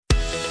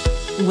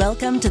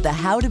Welcome to the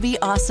How to Be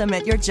Awesome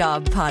at Your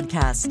Job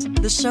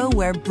podcast, the show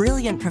where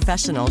brilliant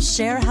professionals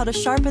share how to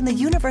sharpen the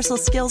universal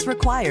skills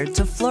required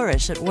to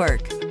flourish at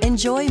work.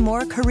 Enjoy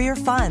more career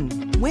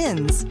fun,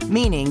 wins,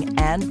 meaning,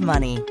 and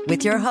money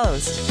with your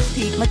host,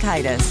 Pete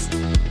Mockaitis.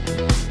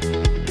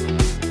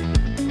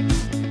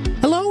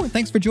 Hello, and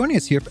thanks for joining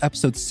us here for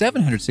episode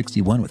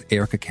 761 with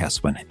Erica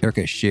Keswin.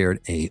 Erica shared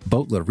a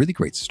boatload of really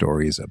great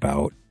stories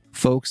about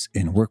folks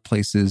in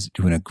workplaces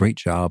doing a great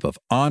job of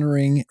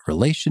honoring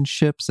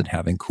relationships and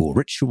having cool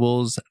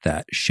rituals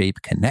that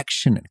shape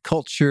connection and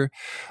culture.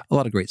 A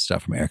lot of great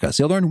stuff from Erica.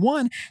 So you'll learn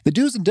 1, the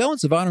do's and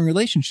don'ts of honoring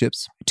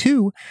relationships,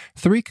 2,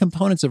 3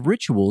 components of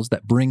rituals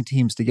that bring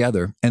teams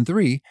together, and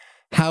 3,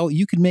 how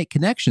you can make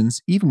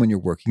connections even when you're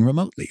working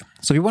remotely.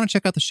 So if you want to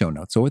check out the show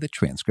notes or the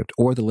transcript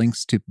or the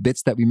links to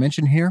bits that we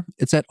mentioned here,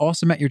 it's at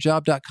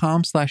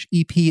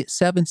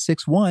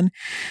awesomeatyourjob.com/EP761.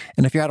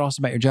 And if you're at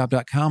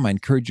awesomeatyourjob.com, I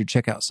encourage you to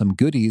check out some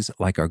goodies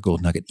like our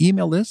Gold Nugget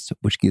email list,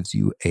 which gives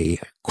you a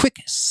quick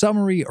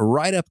summary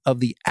write-up of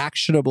the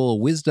actionable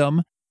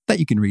wisdom that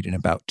you can read in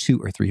about 2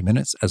 or 3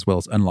 minutes, as well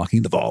as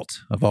unlocking the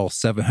vault of all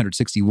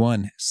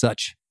 761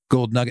 such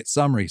Gold Nugget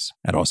summaries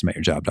at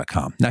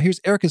awesomeatyourjob.com. Now here's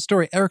Erica's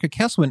story. Erica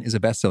Keswin is a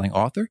best-selling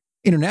author,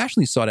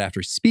 internationally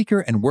sought-after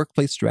speaker, and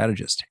workplace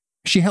strategist.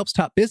 She helps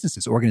top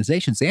businesses,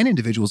 organizations, and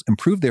individuals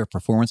improve their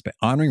performance by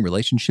honoring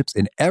relationships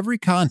in every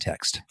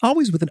context,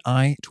 always with an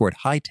eye toward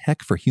high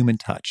tech for human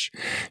touch.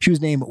 She was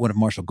named one of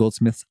Marshall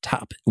Goldsmith's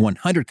top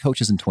 100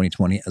 coaches in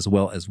 2020, as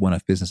well as one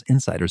of Business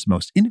Insider's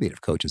most innovative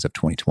coaches of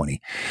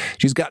 2020.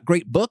 She's got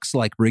great books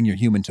like Bring Your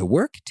Human to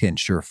Work, 10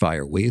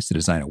 Surefire Ways to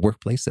Design a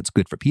Workplace That's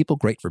Good for People,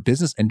 Great for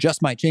Business, and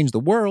Just Might Change the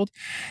World,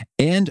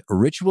 and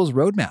Rituals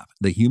Roadmap,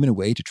 the human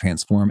way to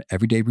transform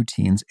everyday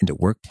routines into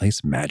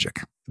workplace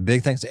magic.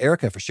 Big thanks to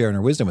Erica for sharing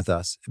her wisdom with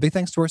us. Big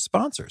thanks to our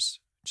sponsors.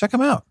 Check them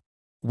out.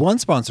 One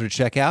sponsor to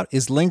check out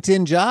is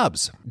LinkedIn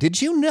Jobs.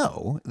 Did you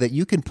know that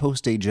you can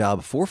post a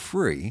job for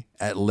free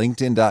at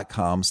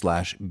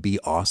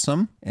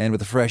linkedin.com/beawesome? And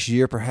with a fresh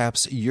year,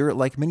 perhaps you're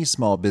like many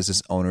small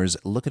business owners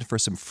looking for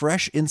some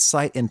fresh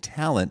insight and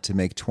talent to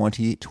make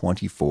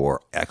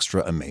 2024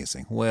 extra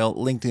amazing. Well,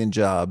 LinkedIn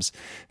Jobs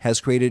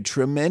has created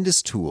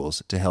tremendous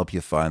tools to help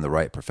you find the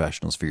right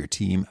professionals for your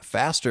team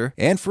faster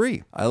and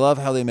free. I love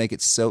how they make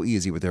it so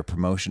easy with their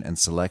promotion and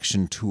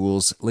selection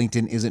tools.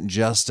 LinkedIn isn't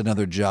just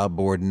another job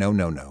board.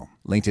 No.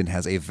 LinkedIn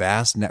has a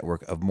vast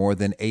network of more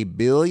than 1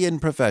 billion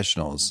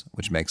professionals,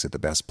 which makes it the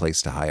best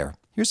place to hire.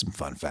 Here's some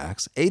fun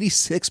facts.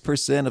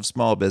 86% of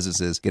small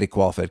businesses get a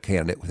qualified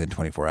candidate within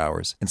 24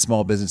 hours, and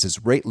small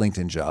businesses rate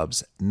LinkedIn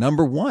Jobs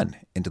number 1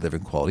 in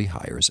delivering quality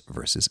hires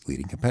versus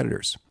leading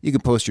competitors. You can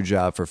post your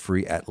job for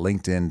free at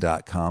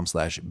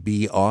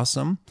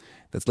linkedin.com/beawesome.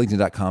 That's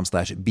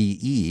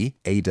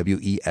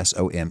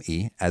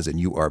linkedin.com/BEAWESOME, as in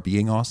you are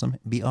being awesome,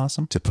 be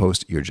awesome, to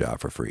post your job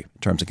for free.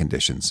 Terms and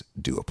conditions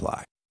do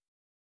apply.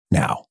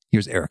 Now,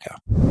 here's Erica.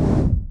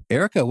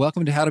 Erica,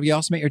 welcome to How to Be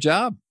Awesome at Your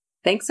Job.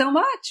 Thanks so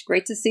much.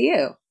 Great to see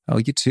you. Oh,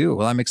 you too.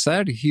 Well, I'm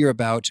excited to hear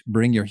about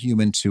Bring Your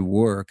Human to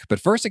Work. But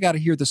first, I got to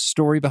hear the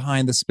story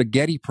behind the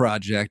Spaghetti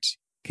Project.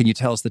 Can you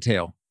tell us the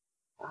tale?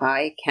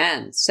 I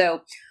can.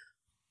 So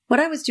when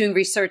I was doing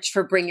research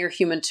for Bring Your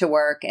Human to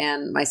Work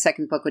and my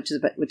second book, which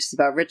is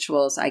about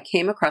rituals, I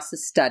came across a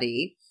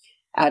study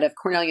out of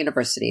Cornell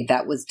University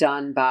that was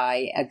done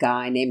by a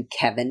guy named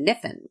Kevin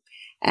Kniffen.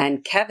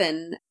 And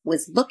Kevin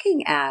was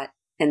looking at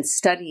and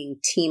studying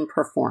team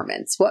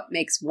performance. What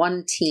makes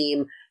one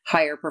team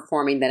higher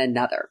performing than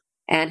another?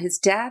 And his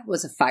dad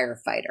was a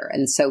firefighter.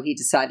 And so he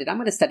decided, I'm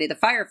going to study the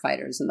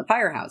firefighters and the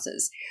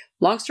firehouses.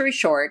 Long story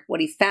short,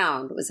 what he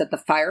found was that the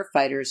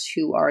firefighters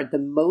who are the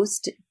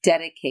most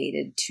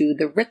dedicated to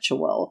the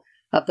ritual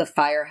of the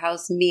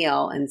firehouse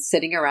meal and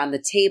sitting around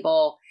the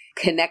table,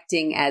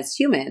 connecting as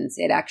humans,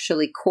 it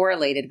actually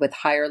correlated with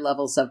higher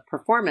levels of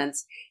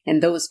performance,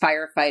 and those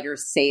firefighters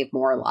save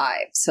more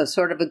lives. So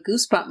sort of a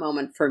goosebump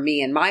moment for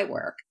me in my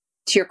work.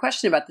 To your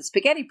question about the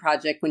Spaghetti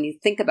Project, when you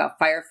think about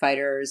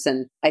firefighters,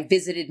 and I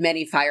visited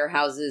many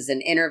firehouses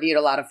and interviewed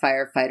a lot of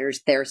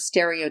firefighters, their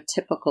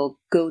stereotypical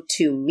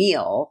go-to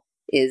meal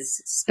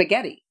is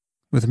spaghetti.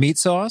 With meat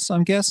sauce,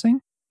 I'm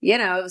guessing? You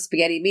know,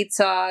 spaghetti meat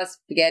sauce,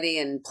 spaghetti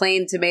and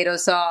plain tomato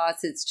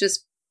sauce. It's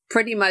just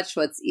pretty much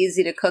what's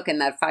easy to cook in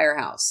that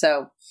firehouse.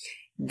 So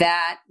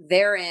that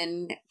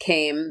therein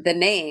came the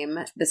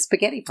name, the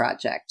Spaghetti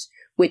Project,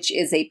 which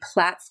is a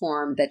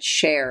platform that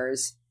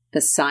shares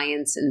the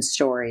science and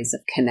stories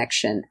of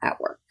connection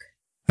at work.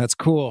 That's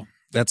cool.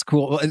 That's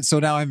cool. Well, so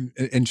now I'm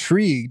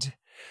intrigued.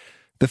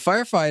 The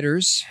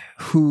firefighters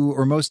who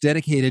are most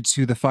dedicated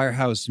to the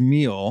firehouse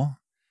meal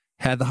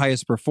had the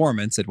highest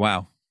performance. And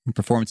wow,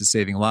 performance is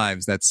saving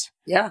lives. That's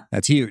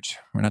huge.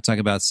 We're not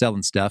talking about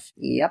selling stuff.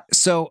 Yep.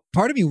 So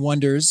part of me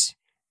wonders,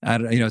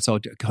 it's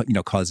all,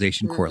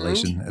 causation,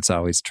 correlation. It's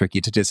always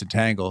tricky to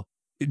disentangle.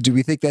 Do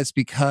we think that's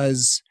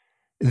because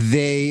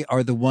they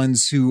are the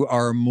ones who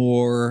are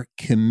more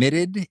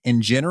committed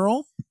in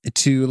general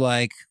to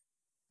like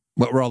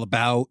what we're all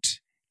about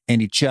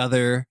and each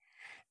other,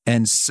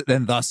 and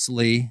then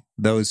thusly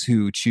those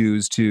who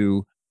choose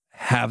to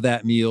have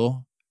that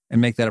meal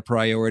and make that a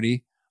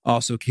priority,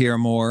 also care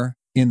more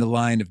in the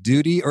line of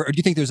duty? Or do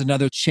you think there's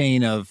another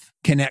chain of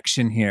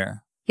connection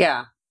here?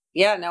 Yeah.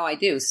 Yeah, no, I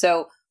do.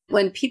 So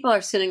when people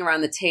are sitting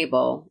around the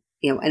table,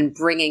 and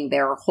bringing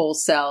their whole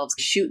selves,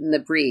 shooting the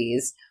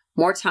breeze,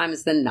 more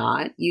times than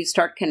not, you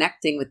start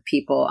connecting with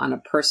people on a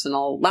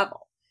personal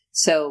level.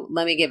 So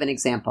let me give an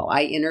example.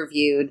 I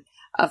interviewed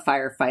a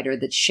firefighter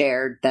that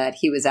shared that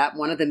he was at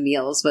one of the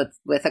meals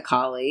with a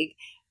colleague,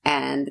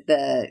 and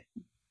the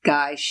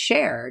guy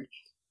shared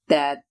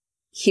that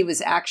he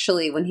was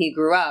actually, when he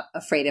grew up,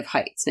 afraid of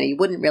heights. Now, you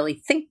wouldn't really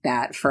think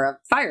that for a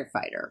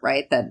firefighter,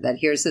 right? That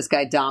here's this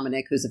guy,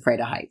 Dominic, who's afraid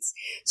of heights.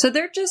 So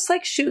they're just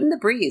like shooting the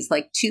breeze,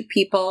 like two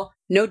people,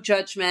 no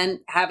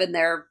judgment, having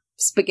their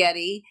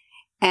spaghetti.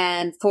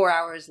 And 4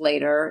 hours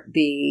later,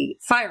 the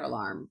fire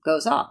alarm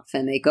goes off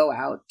and they go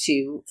out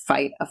to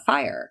fight a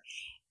fire.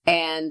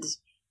 And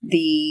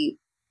the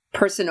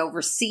person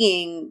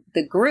overseeing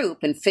the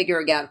group and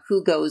figuring out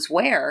who goes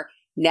where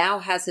now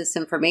has this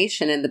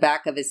information in the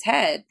back of his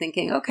head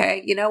thinking,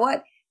 okay, you know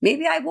what?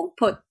 Maybe I won't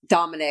put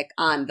Dominic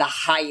on the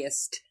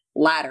highest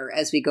ladder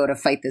as we go to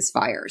fight this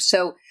fire.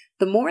 So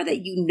the more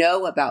that you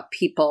know about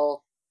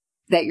people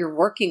that you're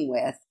working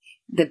with,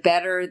 the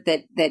better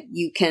that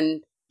you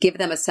can give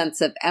them a sense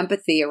of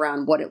empathy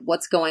around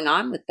what's going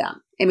on with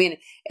them. I mean,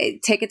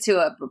 take it to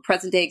a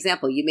present day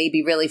example. You may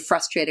be really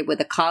frustrated with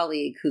a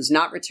colleague who's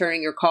not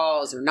returning your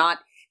calls or not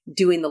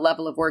doing the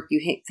level of work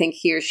you think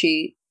he or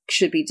she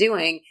should be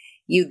doing.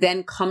 You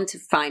then come to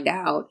find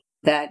out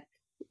that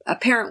a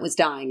parent was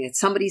dying, that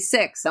somebody's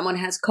sick, someone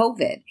has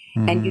COVID,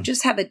 and you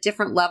just have a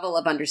different level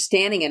of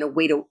understanding and a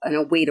way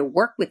to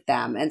work with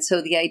them. And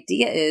so the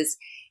idea is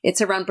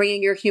it's around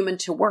bringing your human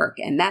to work,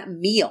 and that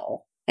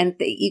meal. And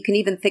you can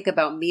even think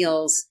about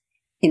meals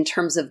in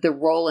terms of the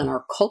role in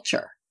our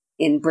culture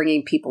in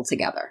bringing people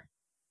together.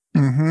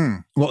 Mm-hmm.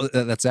 Well,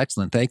 that's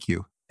excellent. Thank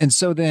you. And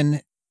so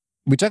then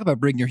we talk about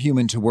bringing your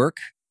human to work.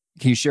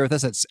 Can you share with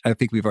us? I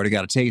think we've already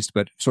got a taste,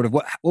 but sort of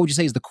what would you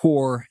say is the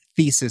core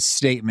thesis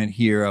statement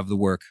here of the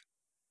work?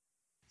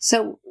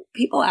 So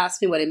people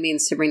ask me what it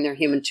means to bring their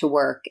human to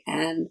work.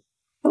 And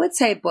I would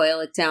say boil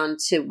it down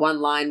to one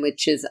line,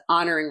 which is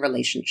honoring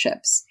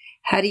relationships.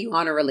 How do you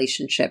honor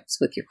relationships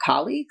with your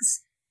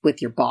colleagues,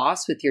 with your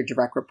boss, with your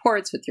direct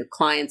reports, with your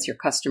clients, your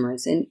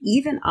customers, and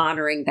even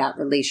honoring that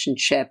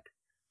relationship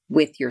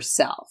with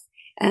yourself?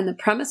 And the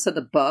premise of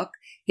the book,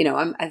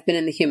 I've been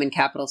in the human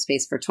capital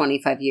space for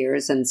 25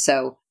 years. And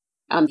so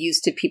I'm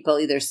used to people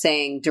either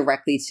saying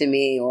directly to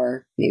me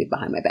or maybe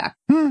behind my back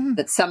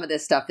that some of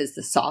this stuff is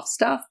the soft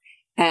stuff.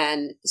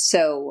 And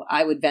so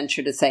I would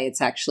venture to say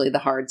it's actually the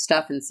hard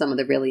stuff and some of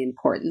the really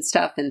important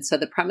stuff. And so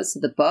the premise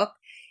of the book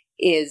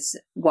is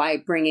why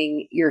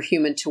bringing your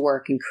human to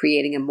work and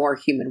creating a more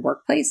human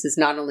workplace is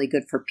not only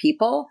good for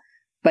people,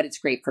 but it's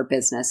great for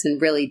business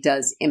and really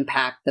does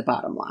impact the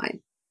bottom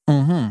line.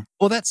 Mm-hmm.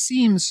 Well, that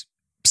seems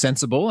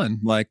sensible and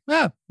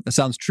that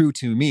sounds true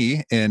to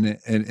me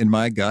in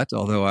my gut,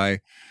 although I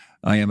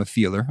am a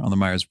feeler on the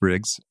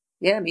Myers-Briggs.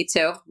 Yeah, me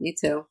too.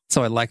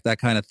 So I like that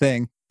kind of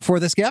thing. For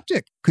the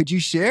skeptic, could you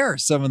share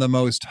some of the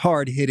most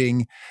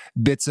hard-hitting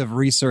bits of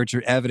research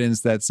or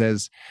evidence that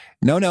says,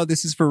 no,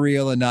 this is for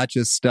real and not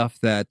just stuff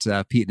that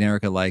Pete and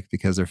Erica like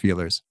because they're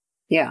feelers?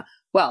 Yeah.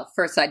 Well,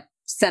 first I'd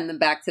send them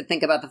back to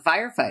think about the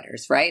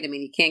firefighters, right? I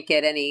mean, you can't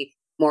get any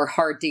more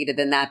hard data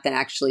than that than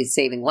actually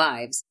saving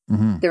lives.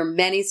 Mm-hmm. There are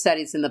many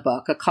studies in the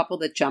book, a couple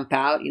that jump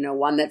out,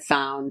 one that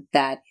found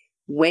that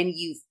when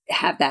you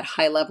have that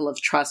high level of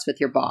trust with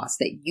your boss,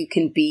 that you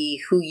can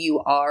be who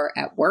you are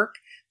at work,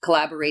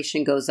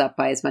 collaboration goes up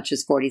by as much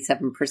as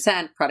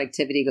 47%,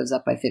 productivity goes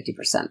up by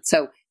 50%.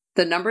 So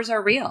the numbers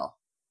are real.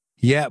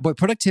 Yeah, but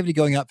productivity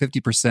going up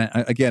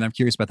 50%, again, I'm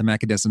curious about the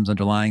mechanisms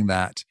underlying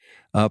that.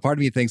 Part of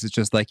me thinks it's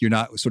just like you're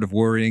not sort of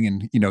worrying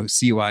and,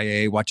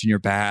 CYA, watching your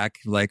back,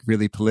 like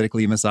really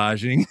politically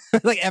massaging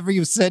like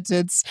every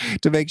sentence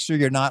to make sure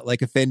you're not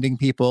like offending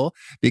people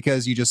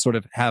because you just sort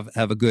of have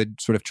a good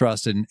sort of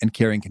trust and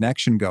caring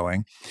connection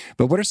going.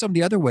 But what are some of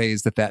the other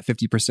ways that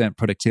 50%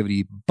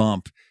 productivity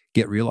bump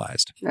get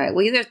realized? Right.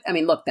 Well,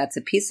 look, that's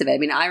a piece of it. I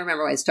mean, I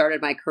remember when I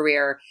started my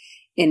career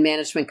in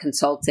management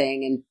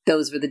consulting, and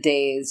those were the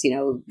days,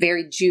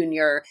 very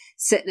junior,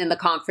 sitting in the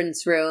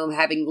conference room,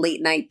 having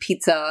late night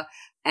pizza,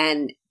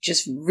 and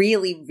just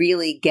really,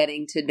 really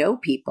getting to know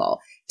people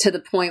to the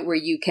point where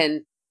you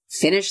can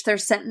finish their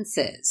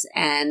sentences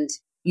and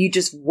you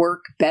just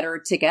work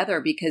better together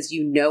because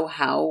you know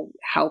how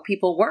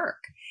people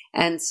work.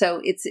 And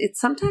so it's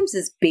sometimes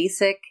as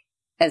basic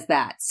as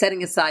that,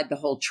 setting aside the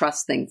whole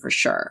trust thing for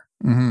sure.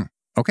 Mm-hmm.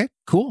 Okay,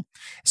 cool.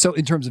 So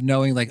in terms of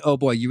knowing like, oh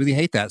boy, you really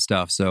hate that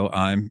stuff. So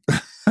I'm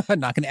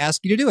not going to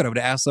ask you to do it. I'm going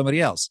to ask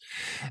somebody else.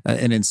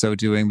 And in so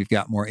doing, we've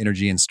got more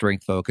energy and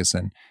strength focus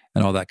and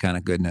all that kind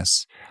of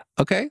goodness.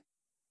 Okay.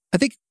 I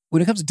think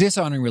when it comes to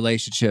dishonoring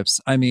relationships,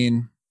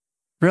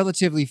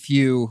 relatively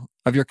few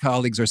of your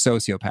colleagues are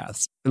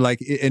sociopaths, like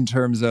in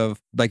terms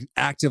of like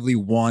actively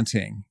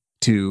wanting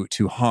to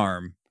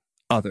harm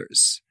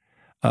others.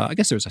 I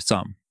guess there's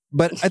some,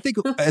 but I think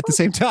at the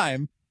same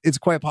time, it's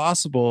quite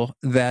possible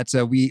that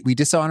we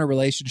dishonor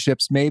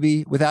relationships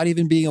maybe without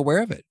even being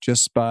aware of it,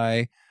 just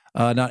by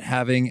not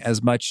having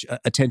as much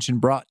attention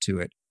brought to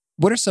it.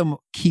 What are some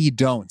key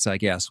don'ts, I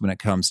guess, when it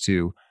comes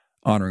to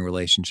honoring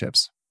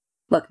relationships?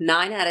 Look,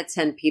 9 out of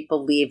 10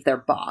 people leave their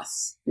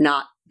boss,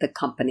 not the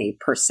company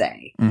per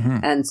se. Mm-hmm.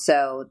 And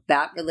so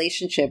that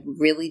relationship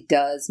really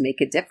does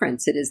make a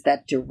difference. It is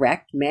that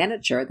direct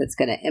manager that's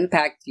going to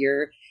impact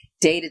your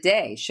day to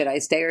day. Should I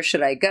stay or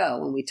should I go?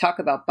 When we talk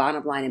about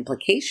bottom line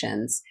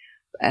implications,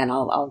 and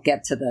I'll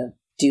get to the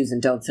do's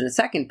and don'ts in a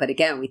second. But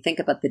again, we think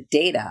about the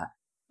data.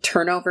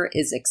 Turnover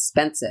is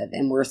expensive.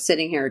 And we're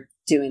sitting here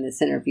doing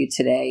this interview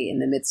today in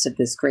the midst of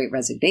this great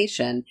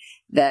resignation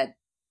that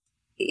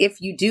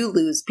if you do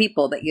lose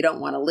people that you don't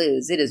want to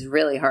lose, it is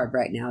really hard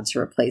right now to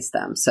replace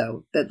them.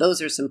 So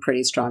those are some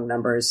pretty strong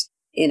numbers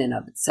in and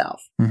of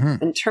itself.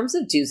 Mm-hmm. In terms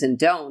of do's and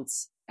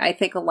don'ts, I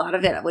think a lot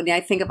of it, when I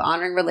think of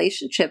honoring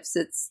relationships,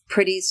 it's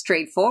pretty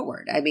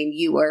straightforward. I mean,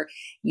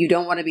 you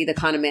don't want to be the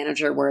kind of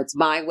manager where it's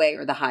my way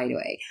or the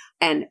highway.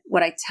 And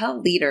what I tell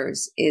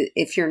leaders is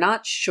if you're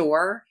not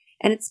sure,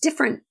 and it's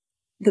different,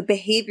 the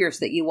behaviors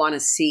that you want to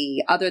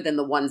see other than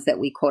the ones that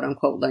we quote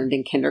unquote learned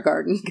in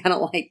kindergarten, kind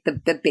of like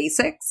the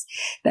basics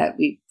that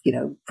we,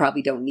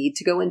 probably don't need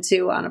to go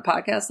into on a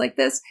podcast like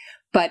this.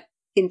 But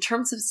in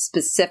terms of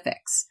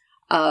specifics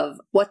of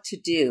what to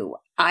do,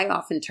 I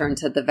often turn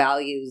to the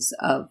values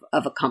of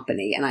a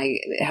company, and I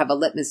have a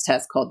litmus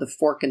test called the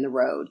fork in the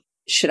road.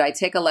 Should I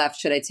take a left?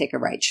 Should I take a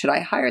right? Should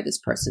I hire this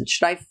person?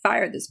 Should I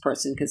fire this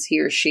person because he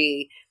or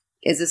she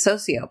is a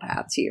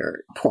sociopath, to your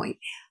point?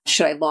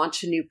 Should I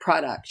launch a new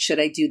product? Should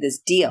I do this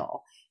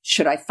deal?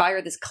 Should I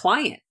fire this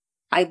client?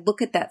 I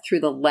look at that through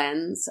the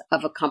lens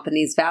of a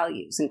company's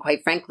values. And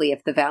quite frankly,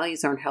 if the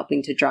values aren't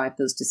helping to drive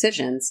those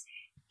decisions,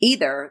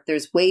 either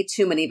there's way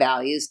too many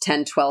values,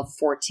 10, 12,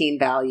 14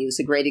 values.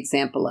 A great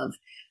example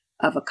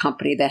of a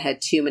company that had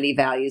too many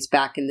values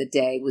back in the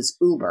day was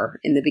Uber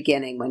in the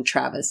beginning when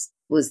Travis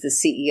was the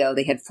CEO.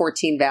 They had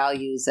 14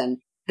 values and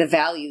the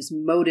values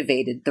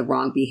motivated the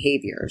wrong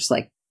behaviors,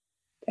 like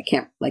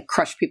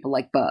crush people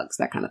like bugs,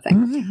 that kind of thing.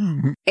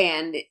 Mm-hmm.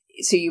 And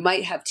so you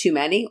might have too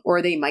many,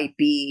 or they might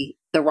be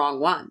the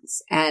wrong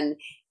ones. And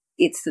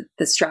it's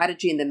the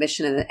strategy and the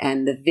mission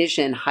and the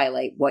vision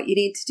highlight what you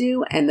need to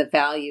do. And the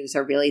values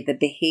are really the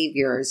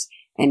behaviors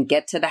and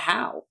get to the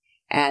how.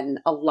 And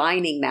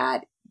aligning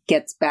that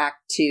gets back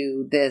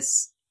to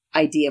this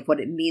idea of what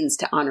it means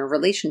to honor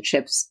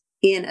relationships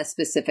in a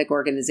specific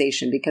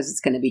organization, because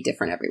it's going to be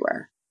different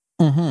everywhere.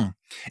 Mm-hmm.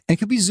 And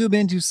could we zoom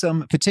into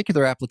some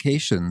particular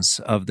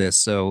applications of this?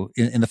 So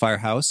in the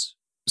firehouse,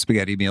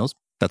 spaghetti meals,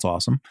 that's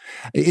awesome.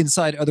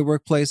 Inside other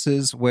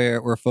workplaces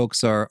where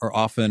folks are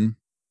often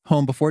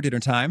home before dinner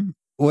time,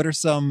 what are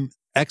some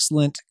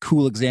excellent,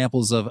 cool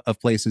examples of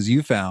places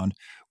you found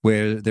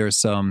where there's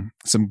some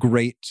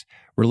great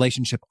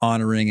relationship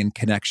honoring and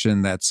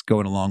connection that's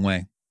going a long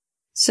way?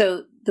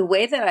 So the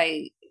way that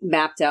I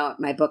mapped out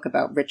my book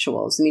about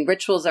rituals,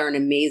 rituals are an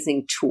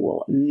amazing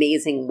tool,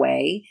 amazing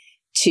way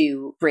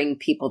to bring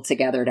people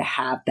together to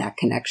have that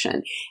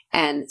connection.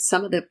 And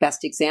some of the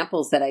best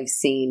examples that I've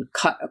seen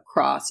cut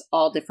across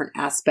all different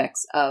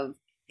aspects of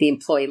the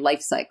employee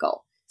life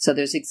cycle. So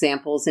there's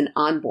examples in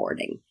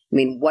onboarding.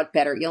 What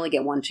better, you only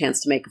get one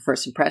chance to make a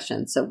first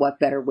impression. So what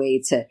better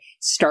way to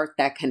start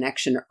that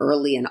connection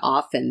early and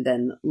often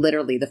than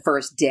literally the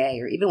first day,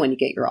 or even when you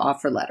get your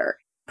offer letter.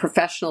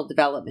 Professional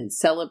development,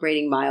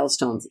 celebrating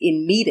milestones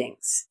in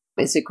meetings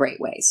is a great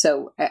way.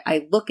 So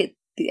I look at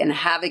and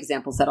have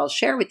examples that I'll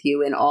share with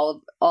you in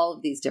all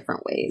of these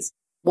different ways.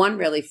 One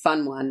really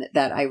fun one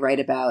that I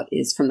write about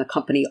is from the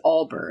company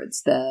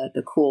Allbirds,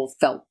 the cool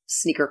felt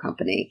sneaker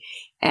company.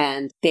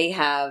 And they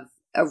have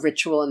a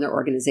ritual in their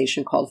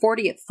organization called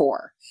 40 at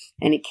 4.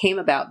 And it came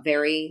about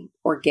very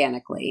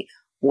organically,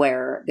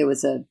 where there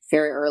was a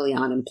very early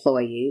on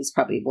employee who's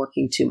probably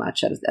working too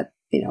much at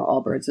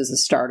Allbirds was a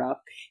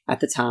startup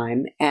at the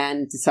time,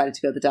 and decided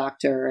to go to the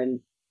doctor and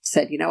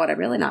said, you know what, I'm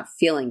really not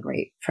feeling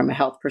great from a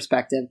health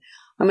perspective.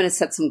 I'm going to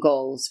set some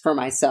goals for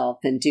myself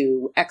and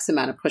do X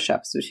amount of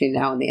push-ups between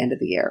now and the end of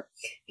the year.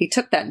 He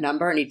took that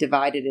number and he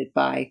divided it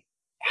by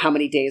how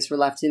many days were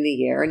left in the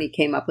year, and he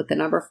came up with the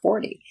number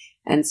 40.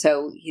 And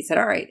so he said,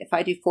 all right, if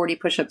I do 40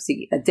 push-ups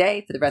a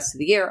day for the rest of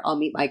the year, I'll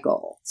meet my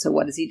goal. So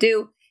what does he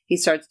do? He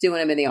starts doing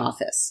them in the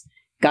office.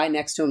 Guy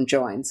next to him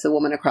joins. The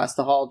woman across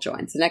the hall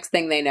joins. The next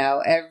thing they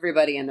know,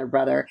 everybody and their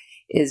brother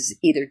is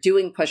either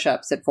doing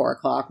push-ups at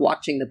 4:00,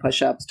 watching the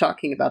push-ups,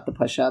 talking about the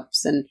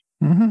push-ups. And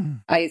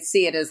I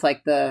see it as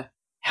like the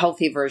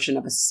healthy version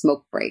of a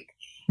smoke break.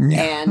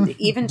 And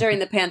even during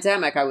the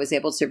pandemic, I was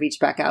able to reach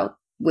back out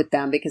with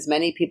them because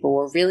many people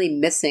were really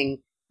missing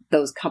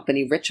those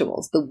company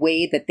rituals. The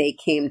way that they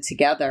came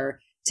together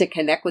to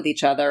connect with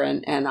each other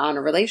and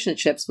honor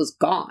relationships was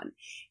gone.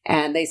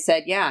 And they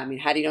said,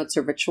 how do you know it's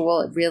a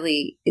ritual? It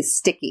really is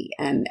sticky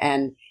and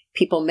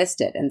people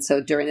missed it. And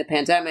so during the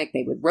pandemic,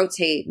 they would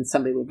rotate and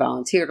somebody would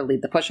volunteer to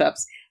lead the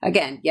push-ups.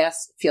 Again,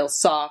 yes, feels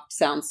soft,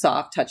 sounds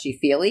soft,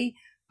 touchy-feely,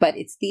 but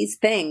it's these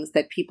things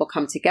that people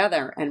come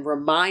together and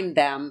remind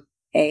them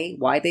A,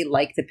 why they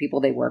like the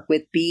people they work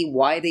with, B,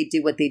 why they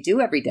do what they do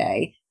every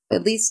day.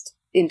 At least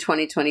in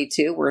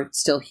 2022, we're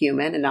still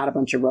human and not a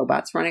bunch of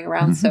robots running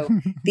around. So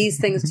these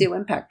things do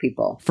impact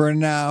people. For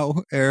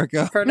now,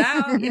 Erica. For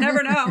now, you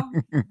never know.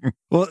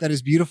 Well, that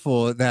is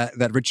beautiful,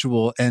 that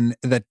ritual. And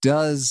that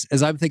does,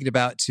 as I'm thinking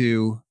about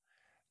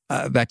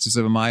back to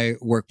some of my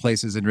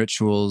workplaces and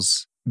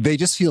rituals, they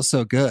just feel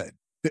so good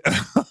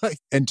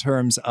in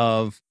terms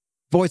of,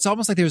 boy, it's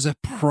almost like there's a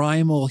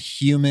primal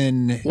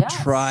human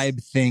tribe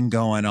thing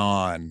going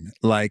on.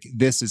 Like,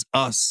 this is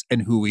us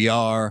and who we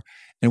are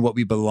and what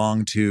we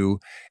belong to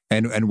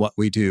and what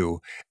we do.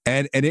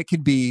 And it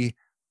could be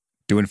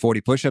doing 40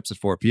 push-ups at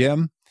 4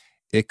 p.m.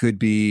 It could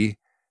be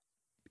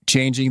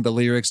changing the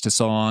lyrics to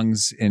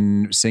songs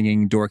and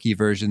singing dorky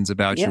versions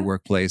about your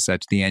workplace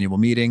at the annual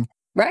meeting.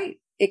 Right.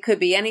 It could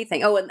be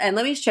anything. Oh, and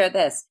let me share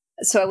this.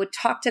 So I would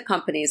talk to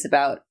companies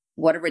about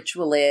what a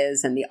ritual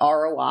is and the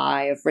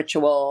ROI of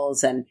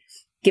rituals, and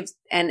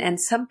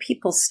some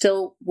people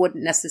still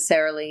wouldn't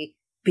necessarily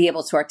be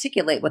able to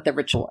articulate what the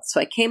ritual is.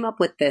 So I came up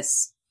with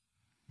this,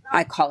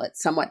 I call it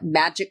somewhat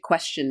magic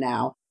question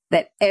now,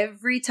 that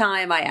every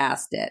time I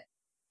asked it,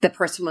 the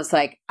person was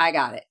like, I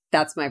got it.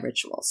 That's my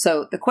ritual.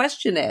 So the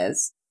question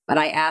is, and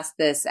I asked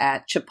this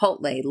at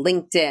Chipotle,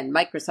 LinkedIn,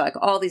 Microsoft,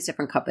 all these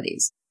different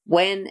companies.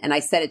 And I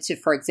said it to,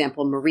 for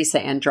example,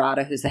 Marisa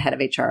Andrada, who's the head of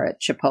HR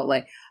at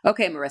Chipotle.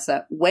 Okay,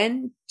 Marisa,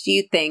 when do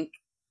you think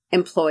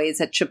employees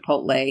at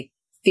Chipotle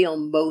feel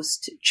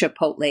most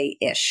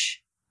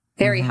Chipotle-ish?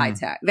 Very high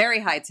tech,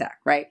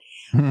 right?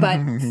 But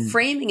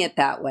framing it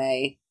that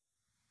way,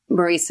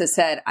 Marisa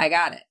said, I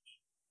got it.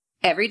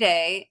 Every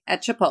day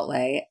at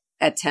Chipotle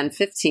at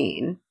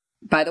 10:15.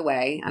 By the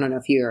way, I don't know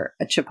if you're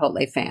a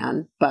Chipotle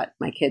fan, but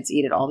my kids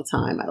eat it all the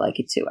time. I like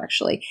it too,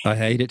 actually.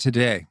 I ate it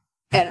today.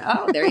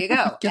 And there you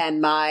go.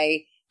 And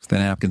the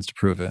napkins to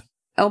prove it.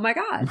 Oh my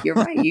God, you're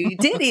right. You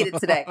did eat it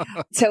today.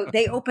 So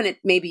they open it.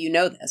 Maybe you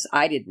know this.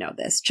 I didn't know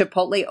this.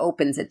 Chipotle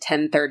opens at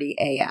 10:30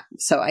 a.m.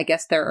 So I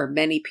guess there are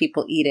many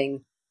people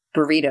eating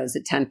burritos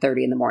at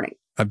 10:30 in the morning.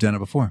 I've done it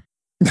before.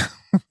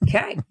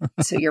 Okay.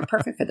 So you're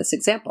perfect for this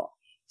example.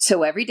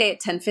 So every day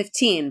at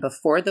 10:15,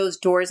 before those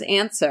doors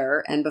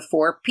answer and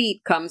before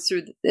Pete comes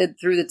through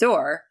the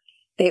door,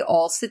 they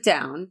all sit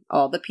down,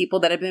 all the people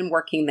that have been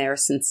working there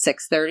since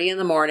 6:30 in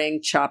the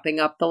morning, chopping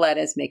up the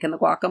lettuce, making the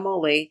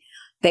guacamole.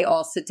 They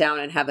all sit down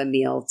and have a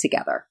meal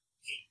together.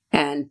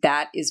 And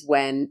that is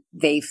when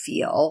they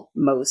feel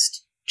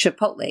most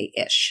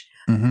Chipotle-ish.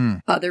 Mm-hmm.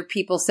 Other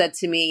people said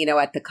to me,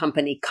 at the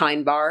company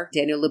Kind Bar,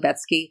 Daniel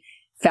Lubetzky,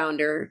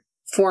 founder,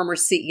 former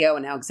CEO,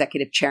 and now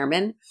executive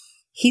chairman,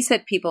 he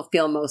said people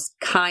feel most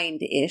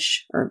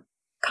kind-ish or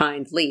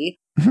kindly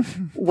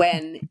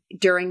when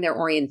during their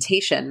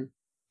orientation,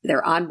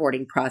 their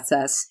onboarding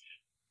process,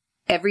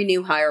 every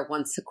new hire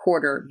once a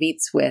quarter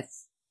meets with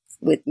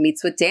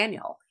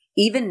Daniel.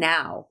 Even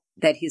now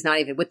that he's not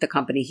even with the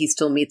company, he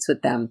still meets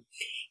with them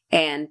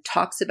and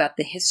talks about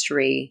the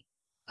history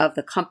of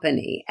the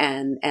company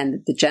and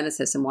the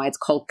genesis and why it's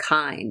called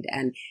Kind,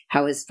 and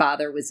how his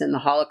father was in the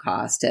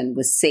Holocaust and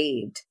was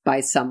saved by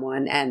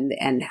someone,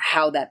 and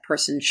how that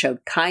person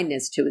showed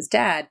kindness to his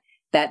dad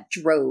that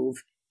drove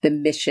the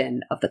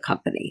mission of the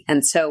company.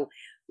 And so,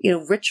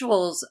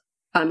 rituals,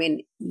 I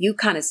mean, you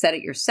kind of said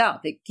it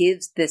yourself. It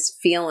gives this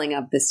feeling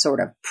of this sort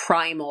of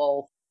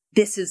primal,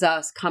 this is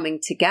us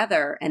coming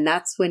together. And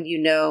that's when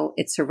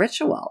it's a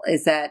ritual,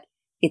 is that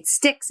it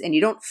sticks and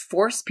you don't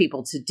force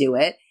people to do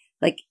it.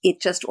 Like, it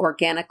just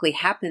organically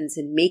happens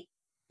and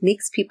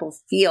makes people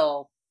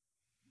feel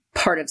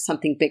part of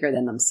something bigger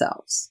than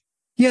themselves.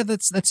 Yeah,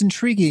 that's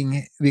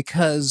intriguing,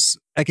 because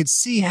I could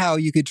see how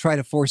you could try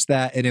to force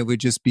that and it would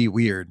just be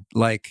weird.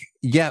 Like,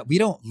 yeah, we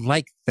don't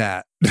like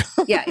that.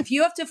 Yeah, if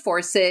you have to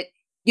force it,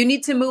 you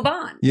need to move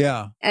on.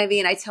 Yeah. I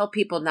mean, I tell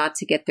people not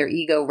to get their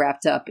ego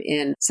wrapped up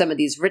in some of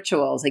these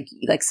rituals.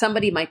 Like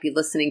somebody might be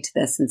listening to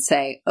this and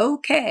say,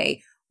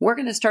 okay, we're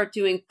going to start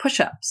doing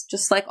push-ups,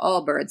 just like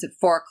Allbirds at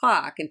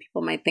 4:00. And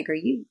people might think, are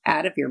you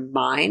out of your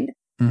mind?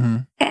 Mm-hmm.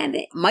 And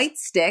it might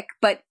stick,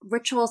 but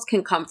rituals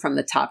can come from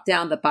the top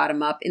down, the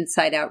bottom up,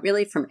 inside out,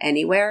 really from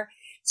anywhere.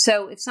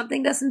 So if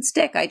something doesn't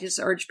stick, I just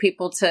urge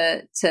people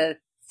to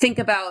think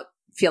about,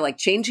 feel like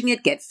changing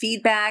it, get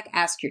feedback,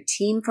 ask your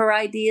team for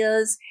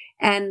ideas.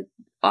 And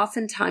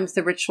oftentimes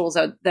the rituals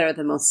that are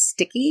the most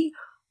sticky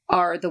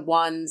are the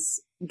ones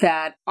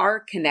that are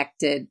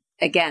connected,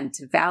 again,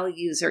 to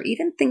values or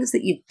even things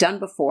that you've done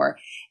before.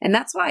 And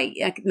that's why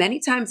many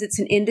times it's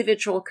an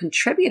individual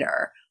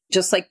contributor,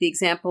 just like the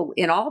example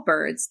in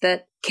Allbirds,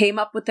 that came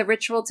up with the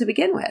ritual to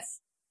begin with.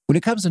 When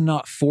it comes to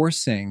not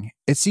forcing,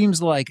 it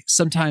seems like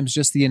sometimes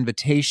just the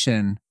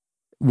invitation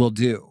will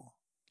do.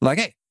 Like,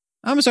 hey,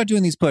 I'm going to start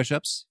doing these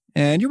push-ups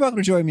and you're welcome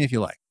to join me if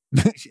you like.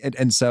 and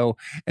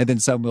then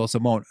some will,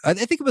 some won't. I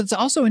think what's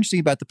also interesting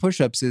about the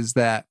push-ups is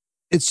that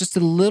it's just a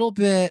little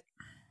bit,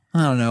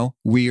 I don't know,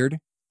 weird,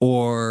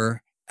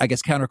 or I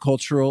guess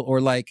countercultural, or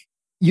like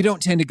you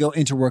don't tend to go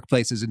into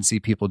workplaces and see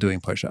people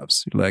doing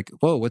push-ups. You're like,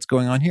 whoa, what's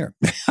going on here?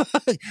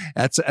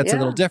 That's a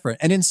little different.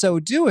 And in so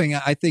doing,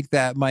 I think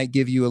that might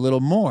give you a little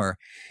more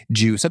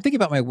juice. I'm thinking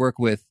about my work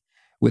with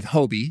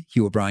Hobie,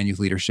 Hugh O'Brien Youth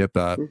Leadership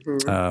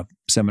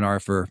seminar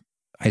for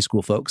high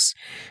school folks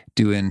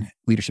doing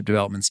leadership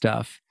development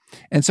stuff.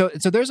 And so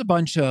there's a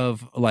bunch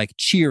of like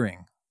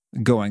cheering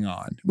going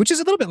on, which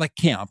is a little bit like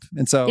camp.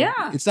 And so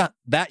it's not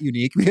that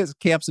unique because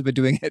camps have been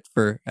doing it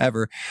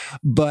forever.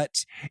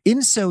 But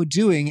in so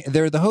doing,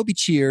 there are the Hobie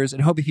cheers,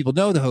 and Hobie people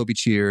know the Hobie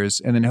cheers,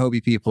 and then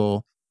Hobie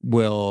people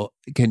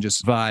can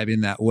just vibe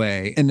in that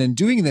way. And then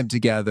doing them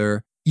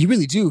together, you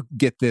really do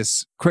get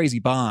this crazy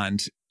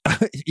bond,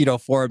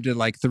 formed in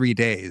like 3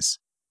 days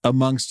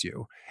amongst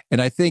you.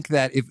 And I think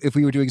that if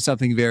we were doing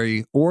something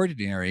very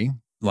ordinary,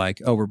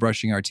 like, oh, we're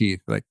brushing our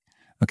teeth, like,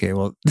 okay,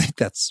 well,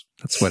 that's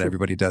what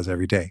everybody does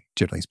every day,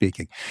 generally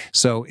speaking.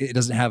 So it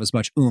doesn't have as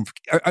much oomph.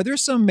 Are there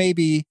some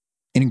maybe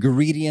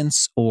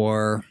ingredients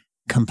or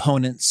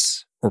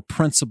components or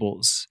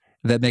principles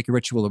that make a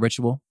ritual a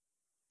ritual?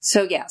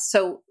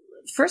 So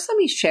first let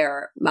me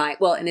share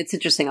and it's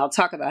interesting. I'll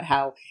talk about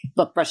how,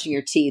 brushing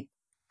your teeth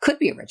could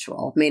be a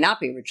ritual, may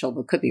not be a ritual,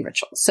 but could be a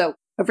ritual. So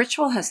a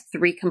ritual has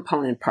 3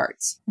 component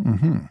parts.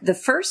 Mm-hmm. The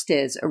first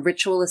is a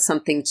ritual is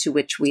something to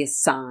which we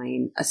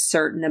assign a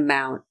certain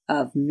amount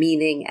of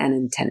meaning and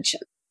intention.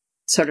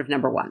 Sort of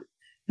number 1.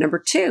 Number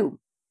 2,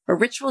 a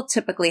ritual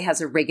typically has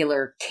a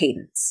regular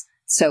cadence.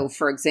 So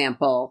for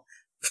example,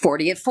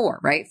 40 at 4,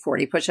 right?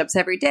 40 push-ups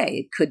every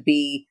day. It could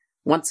be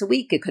once a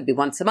week. It could be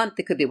once a month.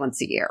 It could be once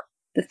a year.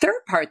 The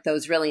third part, though,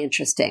 is really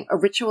interesting. A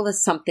ritual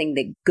is something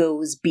that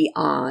goes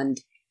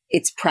beyond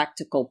its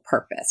practical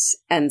purpose.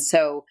 And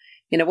so,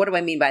 what do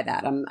I mean by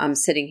that? I'm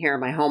sitting here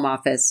in my home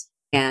office,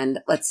 and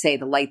let's say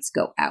the lights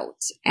go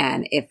out.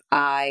 And if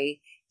I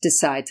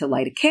decide to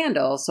light a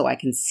candle so I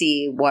can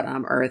see what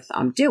on earth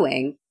I'm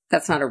doing,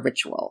 that's not a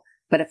ritual.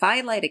 But if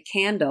I light a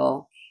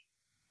candle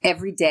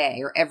every day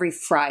or every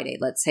Friday,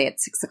 let's say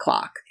at 6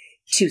 o'clock,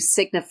 to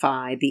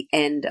signify the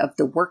end of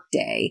the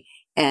workday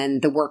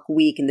and the work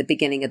week and the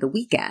beginning of the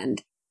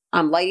weekend,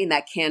 I'm lighting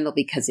that candle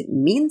because it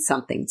means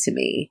something to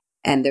me.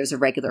 And there's a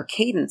regular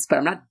cadence, but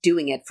I'm not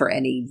doing it for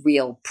any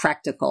real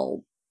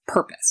practical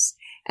purpose.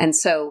 And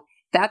so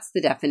that's the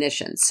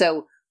definition.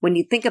 So when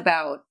you think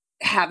about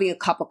having a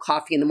cup of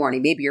coffee in the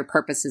morning, maybe your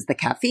purpose is the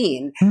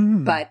caffeine,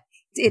 but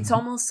it's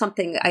almost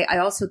something, I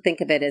also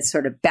think of it as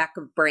sort of back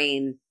of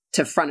brain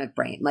to front of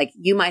brain. Like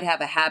you might have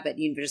a habit,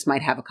 you just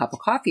might have a cup of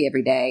coffee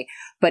every day.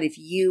 But if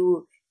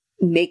you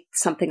make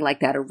something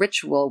like that a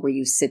ritual where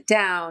you sit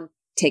down,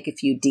 take a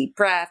few deep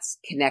breaths,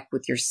 connect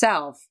with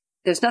yourself,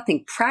 there's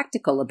nothing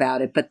practical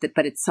about it, but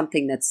it's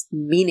something that's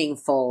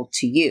meaningful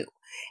to you.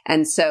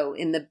 And so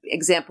in the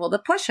example of the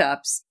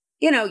push-ups,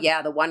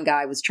 the one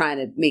guy was trying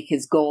to make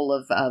his goal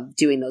of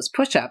doing those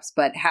push-ups,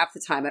 but half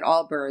the time at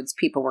Allbirds,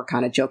 people were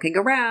kind of joking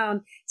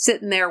around,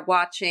 sitting there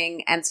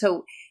watching. And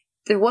so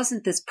there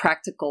wasn't this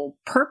practical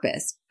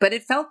purpose, but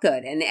it felt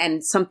good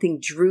and something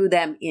drew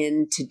them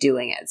into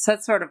doing it. So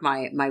that's sort of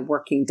my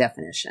working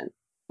definition.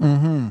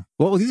 Mm-hmm.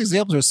 Well, these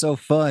examples are so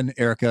fun,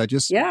 Erica.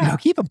 Just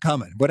keep them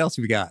coming. What else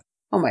have we got?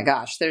 Oh my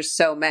gosh, there's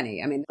so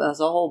many. I mean,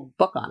 there's a whole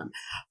book on them.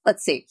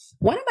 Let's see.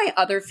 One of my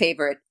other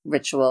favorite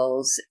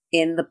rituals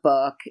in the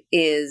book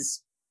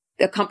is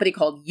a company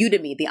called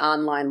Udemy, the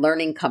online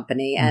learning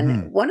company.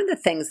 And one of the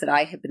things that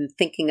I have been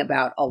thinking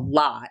about a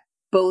lot,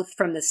 both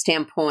from the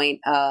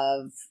standpoint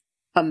of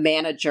a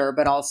manager,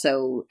 but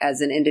also as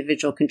an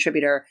individual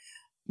contributor,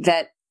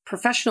 that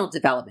professional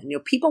development,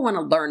 people want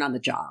to learn on the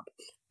job,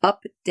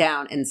 up,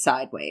 down, and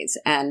sideways.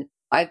 And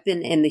I've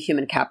been in the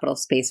human capital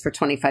space for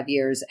 25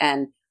 years,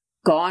 and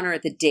gone are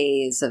the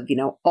days of,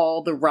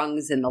 all the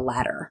rungs in the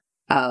ladder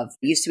of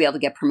used to be able to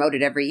get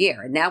promoted every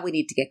year. And now we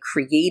need to get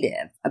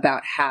creative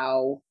about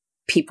how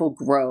people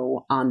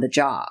grow on the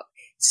job.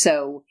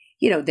 So,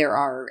 there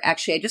are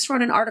actually, I just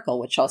wrote an article,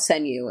 which I'll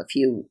send you if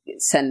you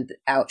send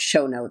out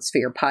show notes for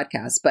your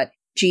podcast. But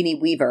Jeannie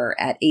Weaver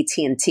at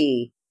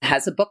AT&T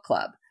has a book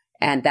club,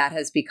 and that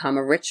has become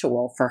a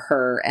ritual for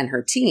her and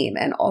her team,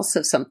 and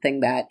also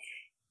something that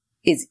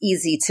is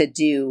easy to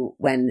do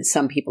when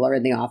some people are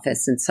in the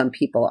office and some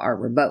people are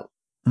remote.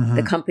 Mm-hmm.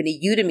 The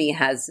company Udemy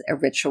has a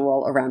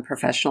ritual around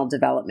professional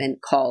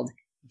development called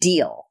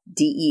DEAL,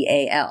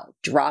 DEAL,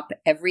 drop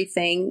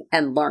everything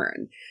and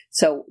learn.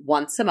 So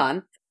once a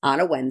month on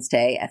a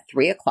Wednesday at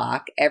 3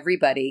 o'clock,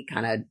 everybody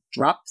kind of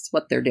drops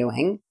what they're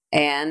doing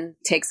and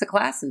takes a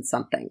class in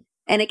something.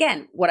 And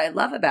again, what I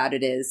love about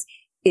it is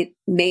it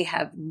may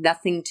have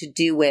nothing to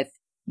do with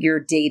your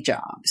day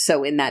job.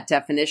 So in that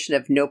definition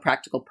of no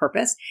practical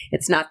purpose,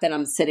 it's not that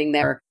I'm sitting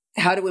there,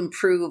 how to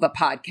improve a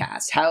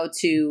podcast, how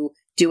to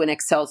do an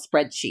Excel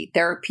spreadsheet.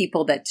 There are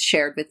people that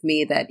shared with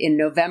me that in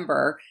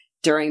November,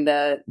 during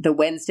the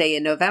Wednesday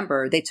in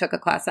November, they took a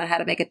class on how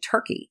to make a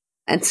turkey.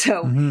 And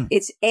so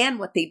and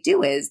what they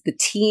do is the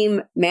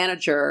team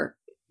manager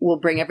will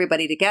bring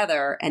everybody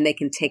together and they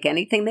can take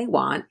anything they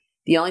want.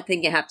 The only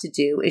thing you have to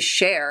do is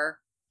share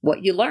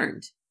what you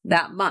learned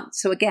that month.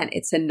 So again,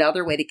 it's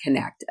another way to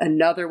connect,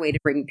 another way to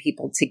bring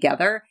people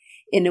together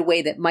in a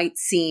way that might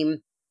seem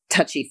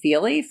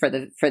touchy-feely for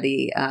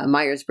the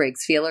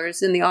Myers-Briggs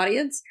feelers in the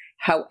audience.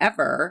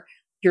 However,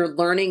 you're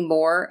learning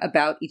more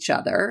about each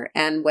other.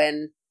 And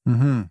when,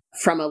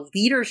 from a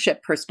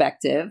leadership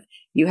perspective,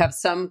 you have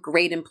some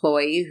great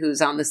employee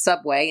who's on the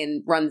subway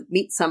and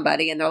meets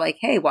somebody and they're like,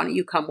 hey, why don't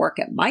you come work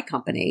at my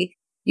company?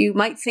 You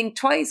might think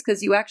twice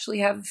because you actually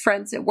have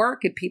friends at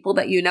work and people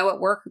that you know at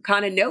work who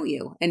kind of know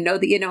you and know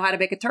that you know how to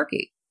make a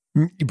turkey.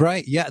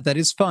 Right. Yeah, that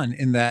is fun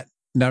in that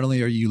not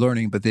only are you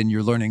learning, but then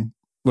you're learning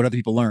what other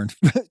people learned.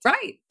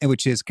 Right. And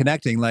which is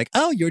connecting like,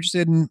 oh, you're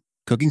interested in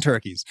cooking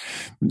turkeys.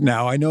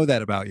 Now I know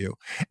that about you.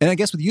 And I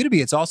guess with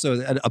Udemy, it's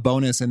also a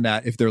bonus in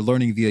that if they're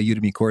learning via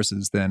Udemy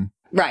courses, then...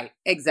 Right.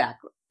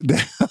 Exactly.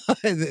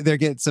 They're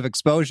getting some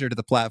exposure to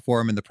the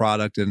platform and the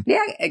product. And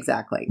yeah,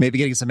 exactly. Maybe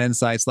getting some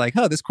insights like,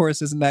 oh, this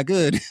course isn't that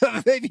good.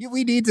 Maybe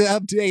we need to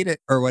update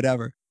it or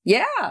whatever.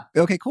 Yeah.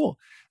 Okay, cool.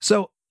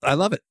 So I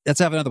love it. Let's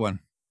have another one.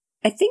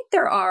 I think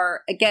there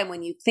are, again,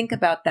 when you think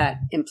about that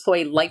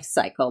employee life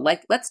cycle,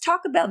 like let's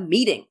talk about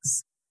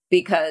meetings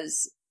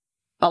because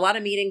a lot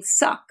of meetings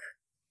suck,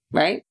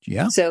 right?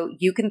 Yeah. So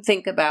you can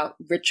think about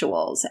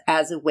rituals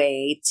as a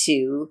way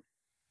to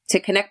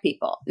connect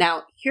people.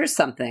 Now, here's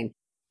something.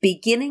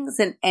 Beginnings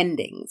and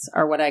endings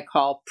are what I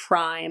call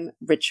prime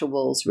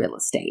rituals real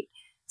estate.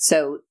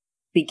 So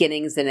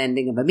beginnings and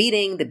ending of a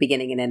meeting, the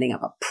beginning and ending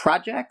of a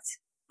project,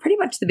 pretty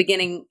much the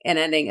beginning and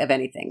ending of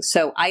anything.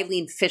 So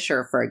Eileen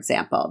Fisher, for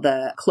example,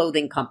 the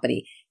clothing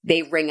company,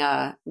 they ring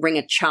a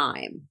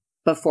chime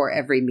before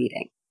every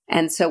meeting.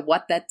 And so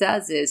what that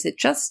does is it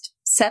just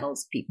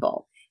settles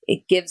people.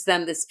 It gives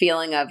them this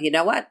feeling of, you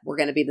know what, we're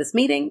going to be this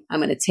meeting. I'm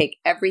going to take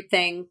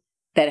everything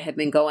that had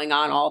been going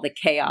on, all the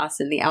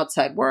chaos in the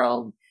outside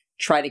world,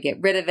 try to get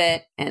rid of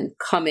it and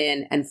come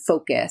in and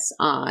focus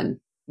on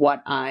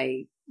what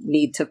I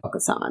need to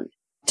focus on.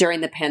 During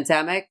the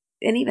pandemic,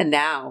 and even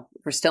now,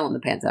 we're still in the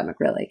pandemic,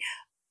 really,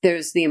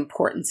 there's the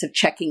importance of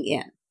checking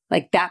in.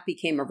 Like that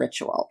became a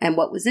ritual. And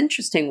what was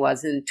interesting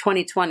was in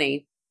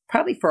 2020,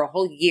 probably for a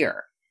whole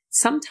year,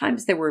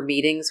 sometimes there were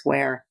meetings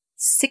where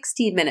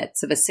 60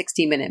 minutes of a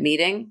 60-minute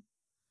meeting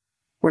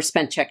were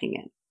spent checking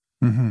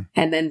in. Mm-hmm.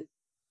 And then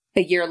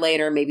a year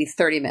later, maybe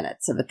 30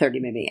 minutes of a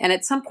 30-minute meeting. And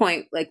at some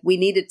point, like we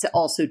needed to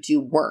also do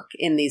work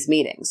in these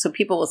meetings. So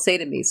people will say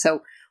to me,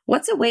 so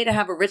what's a way to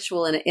have a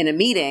ritual in a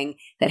meeting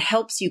that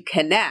helps you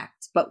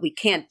connect, but we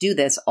can't do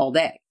this all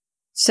day?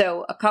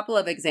 So a couple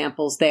of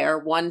examples there.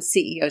 One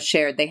CEO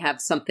shared they have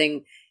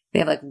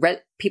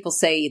like people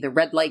say either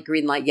red light,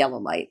 green light, yellow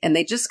light, and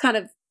they just kind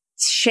of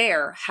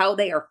share how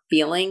they are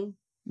feeling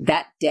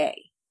that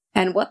day.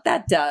 And what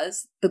that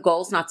does, the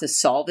goal is not to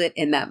solve it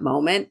in that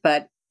moment,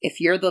 but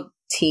if you're the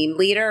team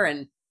leader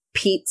and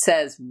Pete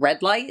says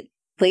red light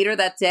later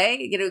that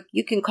day,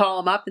 you can call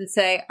him up and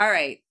say, all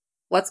right,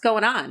 what's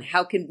going on?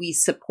 How can we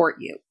support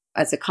you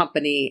as a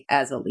company,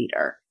 as a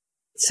leader?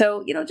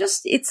 So,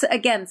 it's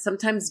again,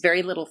 sometimes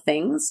very little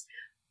things,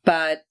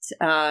 but,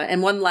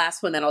 and one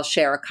last one that I'll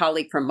share, a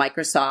colleague from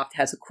Microsoft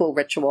has a cool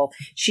ritual.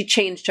 She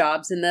changed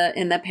jobs in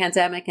the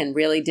pandemic and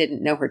really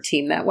didn't know her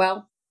team that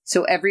well.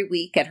 So every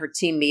week at her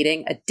team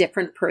meeting, a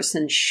different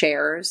person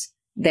shares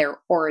their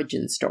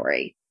origin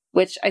story,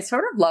 which I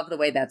sort of love the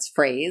way that's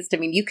phrased. I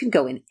mean, you can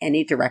go in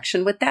any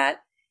direction with that,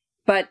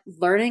 but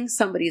learning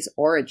somebody's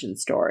origin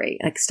story,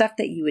 like stuff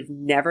that you would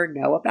never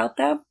know about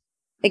them,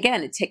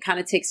 again, it kind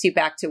of takes you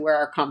back to where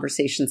our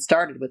conversation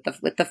started with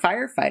the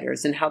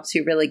firefighters and helps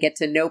you really get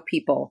to know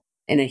people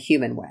in a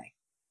human way.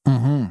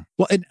 Mm-hmm.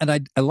 Well, and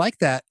I like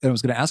that. I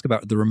was going to ask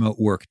about the remote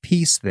work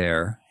piece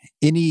there.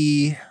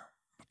 Any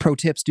pro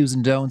tips, do's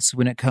and don'ts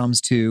when it comes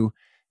to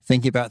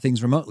thinking about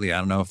things remotely? I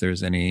don't know if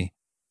there's any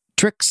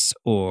tricks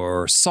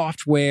or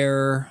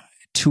software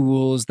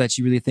tools that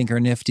you really think are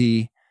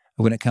nifty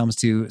when it comes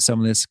to some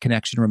of this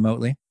connection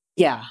remotely?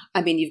 Yeah.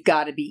 I mean, you've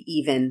got to be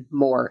even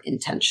more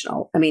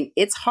intentional. I mean,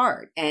 it's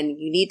hard and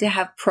you need to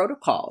have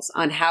protocols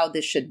on how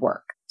this should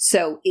work.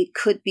 So it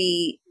could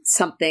be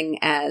something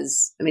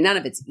none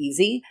of it's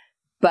easy,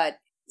 but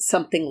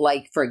something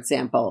like, for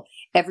example,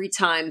 every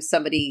time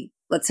somebody,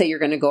 let's say you're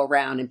going to go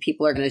around and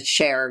people are going to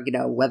share,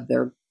 whether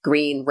they're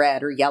green,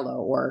 red, or yellow,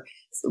 or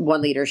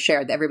one leader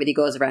shared that everybody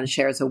goes around and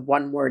shares a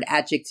one-word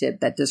adjective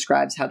that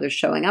describes how they're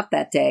showing up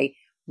that day,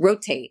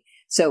 rotate.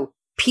 So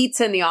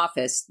Pete's in the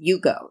office, you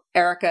go.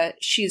 Erica,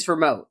 she's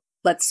remote.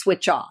 Let's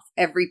switch off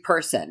every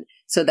person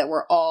so that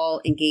we're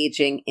all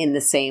engaging in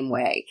the same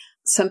way.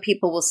 Some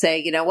people will say,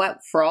 you know what,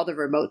 for all the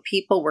remote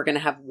people, we're going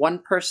to have one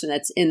person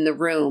that's in the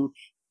room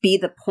be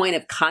the point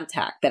of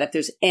contact, that if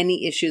there's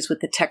any issues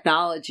with the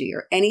technology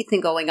or anything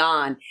going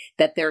on,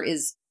 that there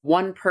is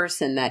one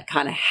person that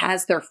kind of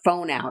has their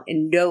phone out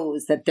and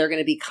knows that they're going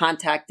to be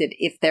contacted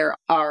if there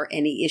are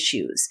any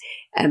issues,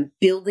 and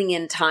building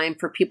in time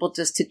for people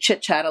just to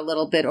chit chat a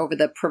little bit over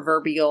the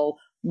proverbial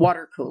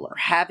water cooler,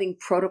 having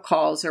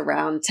protocols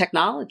around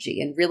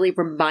technology and really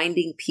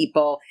reminding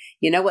people,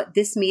 you know what,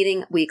 this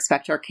meeting, we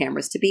expect our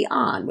cameras to be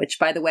on, which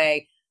by the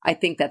way, I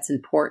think that's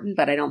important,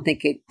 but I don't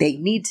think they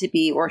need to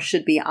be or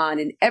should be on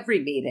in every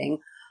meeting.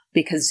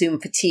 because Zoom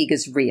fatigue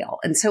is real.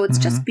 And so it's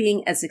just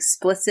being as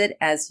explicit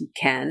as you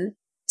can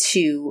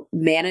to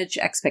manage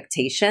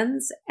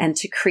expectations and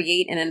to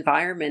create an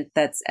environment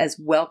that's as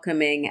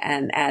welcoming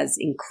and as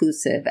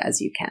inclusive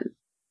as you can.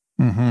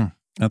 Mm-hmm.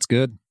 That's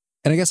good.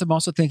 And I guess I'm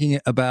also thinking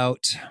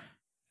about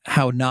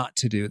how not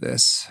to do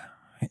this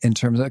in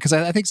terms of, because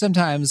I think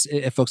sometimes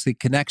if folks think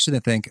connection, they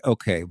think,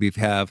 okay, we've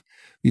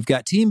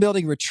got team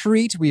building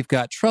retreat, we've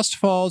got trust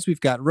falls, we've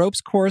got ropes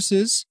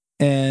courses,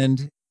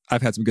 and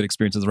I've had some good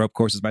experiences with rope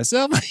courses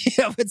myself,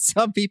 but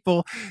some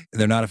people,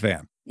 they're not a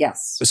fan.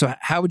 Yes. So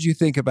how would you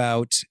think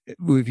about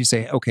if you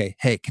say, okay,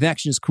 hey,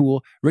 connection is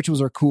cool,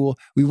 rituals are cool,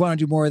 we want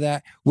to do more of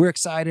that, we're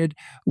excited,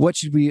 what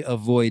should we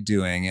avoid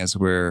doing as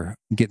we're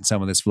getting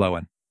some of this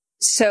flowing?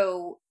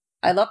 So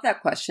I love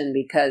that question,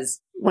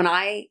 because when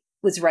I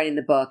was writing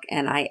the book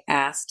and I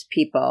asked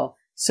people,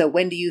 so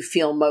when do you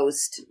feel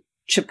most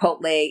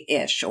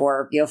Chipotle-ish,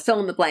 or, fill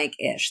in the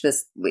blank-ish?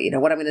 This,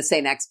 what I'm going to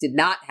say next did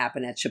not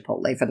happen at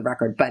Chipotle, for the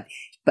record,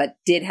 but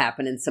did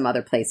happen in some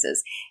other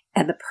places.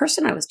 And the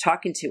person I was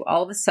talking to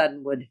all of a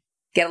sudden would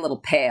get a little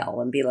pale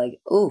and be like,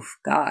 oof,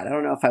 God, I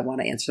don't know if I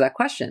want to answer that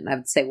question. I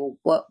would say,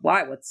 well,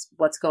 why?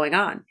 What's going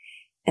on?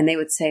 And they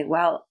would say,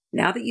 well,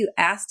 now that you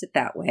asked it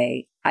that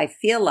way, I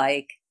feel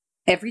like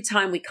every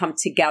time we come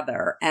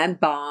together and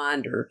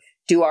bond or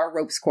do our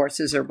ropes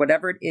courses or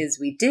whatever it is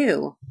we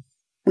do,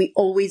 we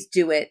always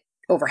do it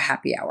over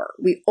happy hour.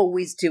 We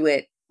always do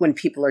it when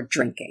people are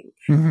drinking.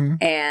 Mm-hmm.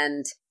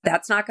 And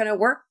that's not going to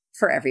work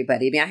for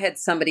everybody. I mean, I had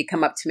somebody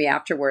come up to me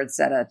afterwards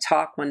at a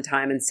talk one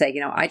time and say,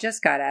 I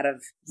just got out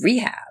of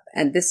rehab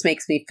and this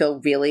makes me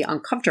feel really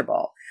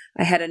uncomfortable.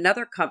 I had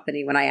another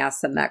company, when I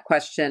asked them that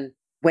question,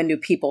 when do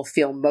people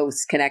feel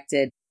most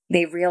connected?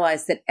 They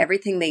realized that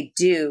everything they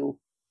do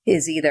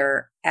is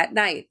either at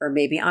night or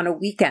maybe on a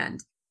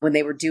weekend when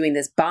they were doing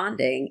this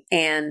bonding.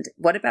 And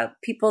what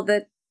about people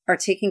that are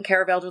taking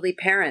care of elderly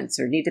parents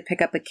or need to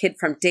pick up a kid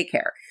from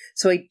daycare?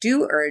 So I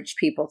do urge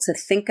people to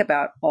think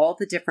about all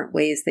the different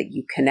ways that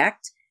you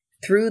connect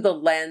through the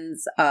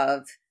lens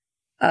of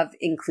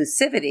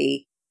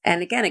inclusivity.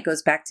 And again, it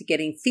goes back to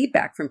getting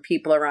feedback from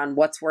people around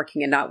what's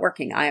working and not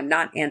working. I am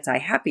not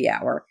anti-happy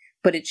hour,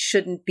 but it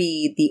shouldn't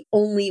be the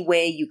only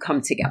way you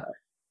come together.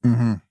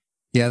 Mm-hmm.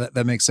 Yeah,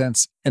 that makes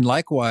sense. And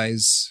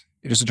likewise,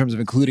 just in terms of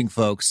including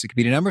folks, it could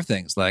be a number of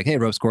things like, hey,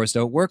 ropes course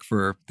don't work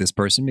for this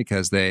person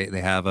because they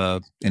have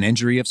an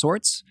injury of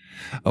sorts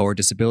or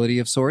disability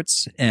of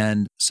sorts.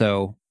 And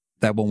so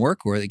that won't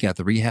work. Or they got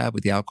the rehab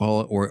with the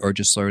alcohol or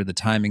just sort of the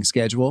timing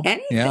schedule.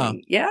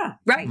 Anything. Yeah.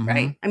 Right. Mm-hmm.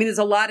 Right. I mean, there's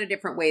a lot of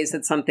different ways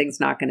that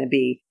something's not going to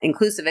be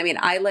inclusive. I mean,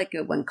 I like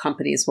it when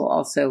companies will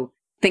also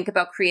think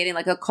about creating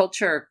like a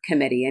culture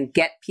committee and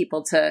get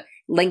people to.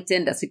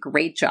 LinkedIn does a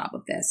great job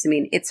of this. I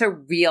mean, it's a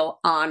real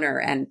honor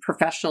and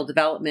professional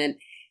development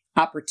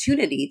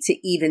opportunity to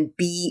even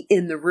be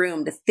in the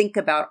room to think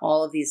about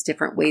all of these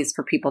different ways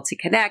for people to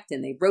connect,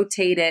 and they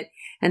rotate it.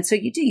 And so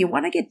you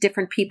want to get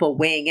different people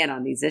weighing in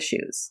on these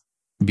issues.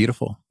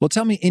 Beautiful. Well,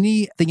 tell me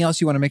anything else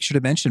you want to make sure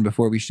to mention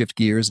before we shift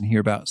gears and hear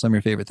about some of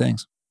your favorite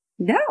things.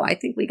 No, I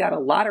think we got a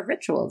lot of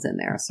rituals in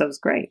there. So it's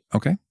great.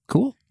 Okay,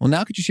 cool. Well,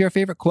 now could you share a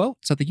favorite quote,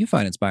 something you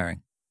find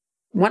inspiring?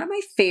 One of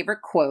my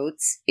favorite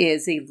quotes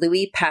is a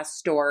Louis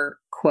Pasteur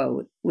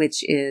quote,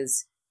 which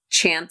is,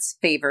 chance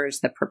favors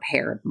the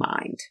prepared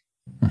mind.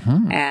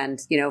 Mm-hmm. And,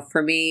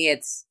 for me,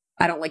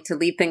 I don't like to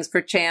leave things for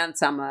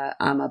chance. I'm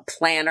a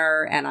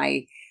planner, and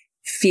I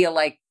feel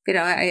like,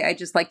 I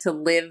just like to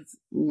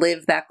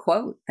live that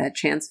quote, that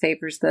chance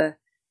favors the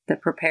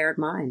prepared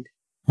mind.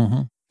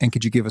 Mm-hmm. And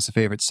could you give us a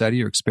favorite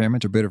study or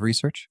experiment or bit of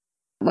research?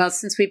 Well,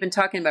 since we've been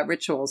talking about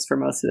rituals for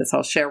most of this,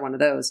 I'll share one of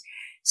those.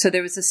 So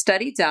there was a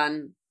study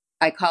done.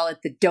 I call it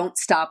the Don't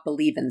Stop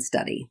Believin'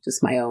 study,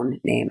 just my own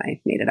name.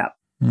 I made it up.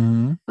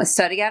 Mm-hmm. A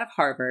study out of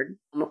Harvard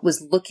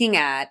was looking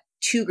at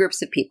two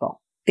groups of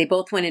people. They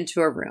both went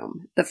into a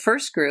room. The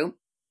first group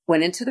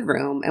went into the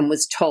room and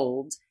was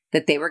told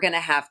that they were going to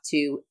have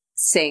to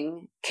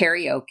sing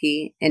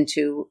karaoke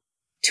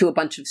to a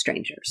bunch of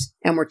strangers,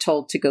 and were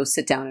told to go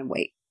sit down and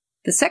wait.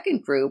 The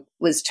second group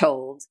was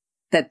told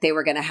that they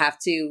were going to have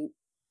to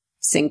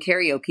sing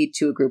karaoke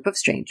to a group of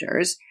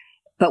strangers,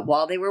 but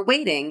while they were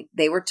waiting,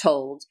 they were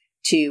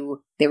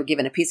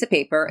given a piece of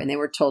paper and they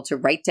were told to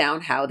write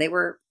down how they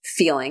were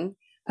feeling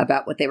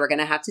about what they were going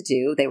to have to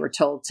do. They were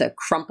told to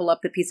crumple up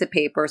the piece of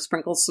paper,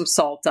 sprinkle some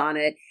salt on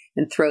it,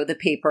 and throw the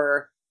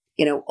paper,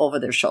 over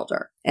their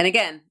shoulder. And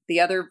again, the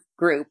other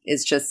group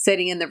is just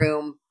sitting in the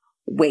room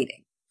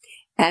waiting.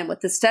 And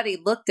what the study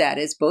looked at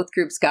is both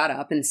groups got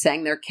up and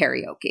sang their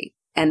karaoke.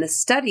 And the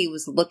study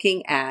was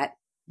looking at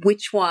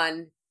which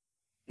one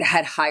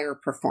had higher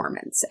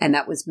performance. And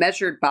that was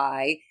measured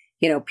by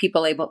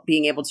people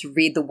being able to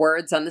read the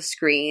words on the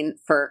screen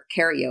for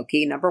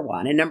karaoke, number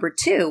one. And number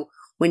two,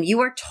 when you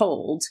are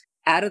told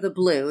out of the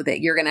blue that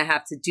you're going to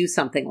have to do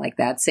something like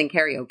that, sing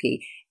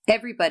karaoke,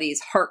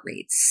 everybody's heart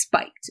rate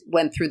spiked,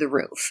 went through the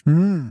roof,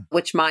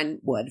 which mine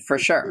would for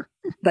sure.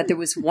 But there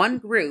was one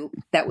group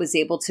that was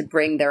able to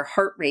bring their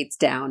heart rates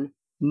down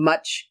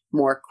much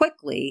more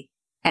quickly.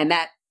 And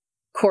that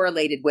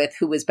correlated with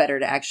who was better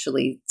to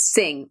actually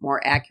sing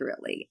more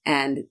accurately.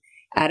 And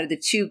out of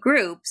the two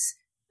groups,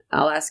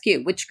 I'll ask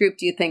you, which group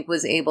do you think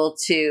was able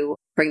to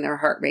bring their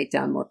heart rate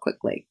down more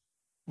quickly?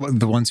 Well,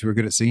 the ones who were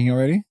good at singing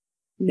already?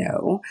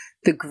 No,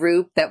 the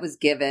group that was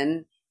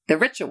given the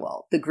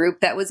ritual, the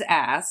group that was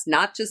asked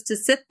not just to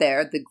sit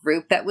there, the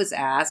group that was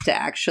asked to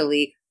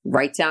actually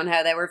write down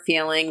how they were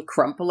feeling,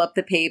 crumple up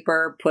the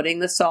paper, putting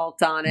the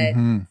salt on it,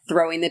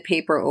 throwing the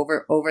paper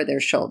over their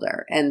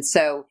shoulder. And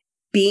so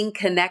being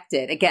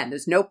connected, again,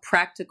 there's no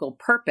practical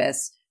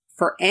purpose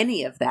for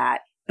any of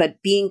that,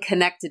 but being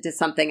connected to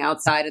something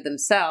outside of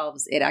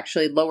themselves, it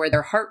actually lowered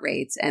their heart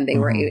rates and they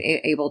were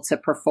able to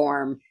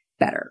perform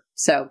better.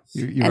 So,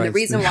 you're and right. the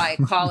reason why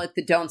I call it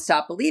the Don't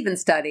Stop Believin'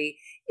 study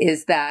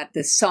is that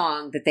the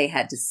song that they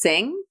had to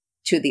sing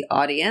to the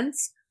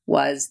audience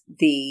was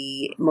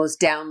the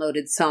most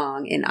downloaded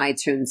song in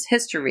iTunes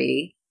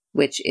history,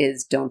 which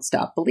is Don't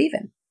Stop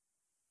Believin'.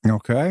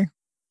 Okay.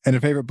 And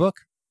a favorite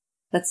book?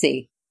 Let's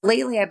see.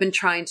 Lately, I've been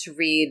trying to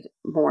read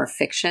more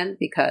fiction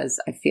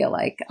because I feel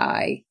like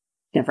I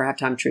never have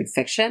time to read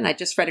fiction. I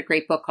just read a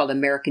great book called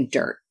American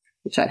Dirt,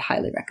 which I'd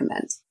highly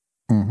recommend.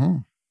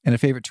 And a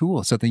favorite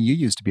tool, something you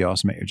use to be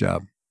awesome at your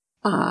job?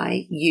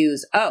 I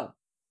use, I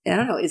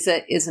don't know, is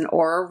an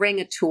Oura Ring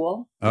a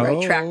tool where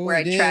I track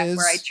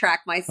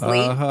my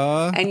sleep?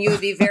 And you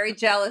would be very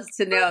jealous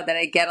to know that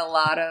I get a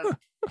lot of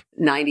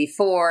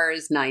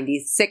 94s,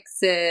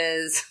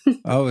 96s.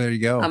 Oh, there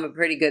you go.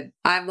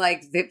 I'm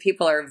like,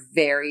 people are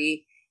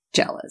very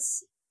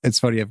jealous. It's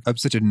funny. I'm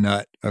such a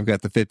nut. I've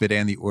got the Fitbit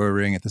and the Oura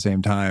Ring at the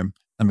same time.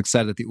 I'm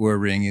excited that the Oura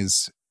Ring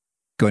is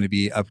going to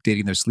be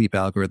updating their sleep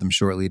algorithm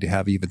shortly to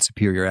have even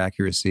superior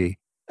accuracy.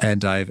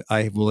 And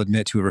I will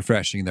admit to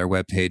refreshing their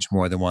webpage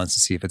more than once to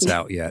see if it's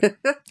out yet.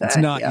 It's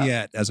not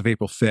yet as of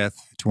April 5th,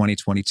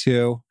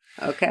 2022.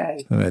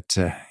 Okay. But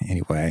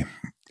anyway,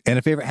 and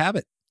a favorite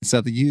habit,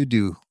 something you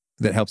do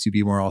that helps you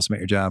be more awesome at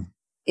your job.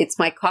 It's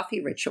my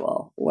coffee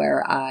ritual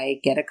where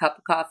I get a cup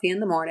of coffee in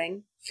the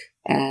morning.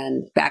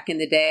 And back in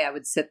the day, I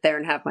would sit there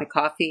and have my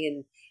coffee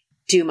and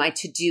do my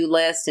to-do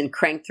list and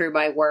crank through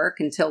my work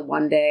until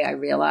one day I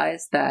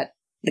realized that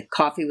the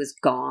coffee was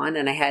gone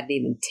and I hadn't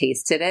even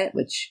tasted it,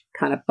 which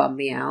kind of bummed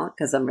me out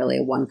because I'm really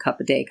a 1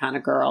 cup a day kind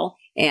of girl.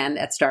 And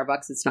at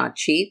Starbucks, it's not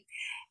cheap.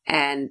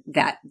 And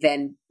that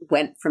then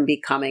went from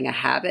becoming a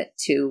habit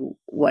to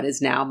what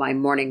is now my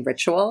morning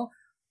ritual,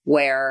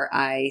 where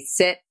I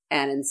sit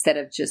and instead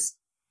of just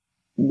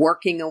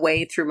working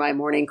away through my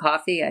morning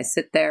coffee, I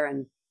sit there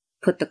and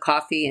put the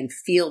coffee and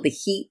feel the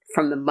heat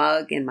from the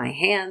mug in my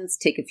hands,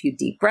 take a few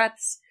deep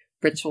breaths.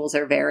 Rituals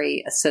are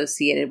very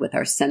associated with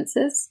our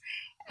senses.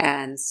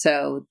 And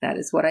so that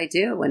is what I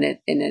do. And it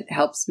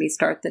helps me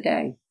start the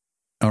day.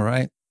 All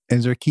right.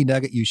 Is there a key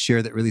nugget you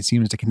share that really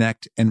seems to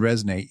connect and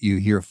resonate? You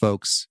hear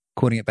folks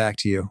quoting it back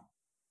to you.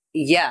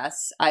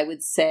 Yes, I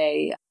would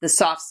say the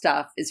soft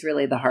stuff is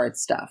really the hard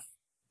stuff.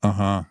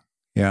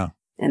 Yeah.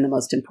 And the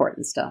most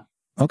important stuff.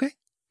 Okay.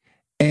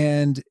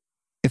 And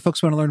if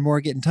folks want to learn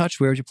more, get in touch,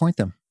 where would you point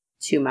them?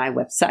 To my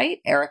website,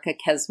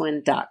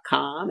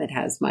 ericakeswin.com. It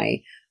has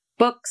my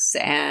books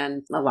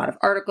and a lot of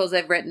articles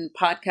I've written,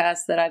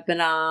 podcasts that I've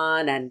been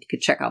on, and you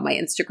could check out my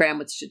Instagram,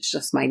 which is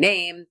just my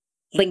name.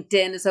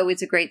 LinkedIn is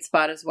always a great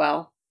spot as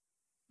well.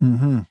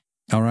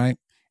 All right.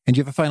 And do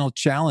you have a final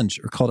challenge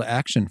or call to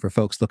action for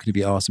folks looking to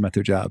be awesome at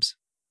their jobs?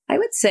 I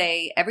would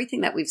say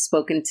everything that we've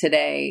spoken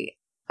today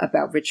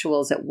about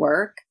rituals at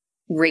work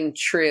ring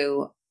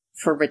true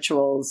for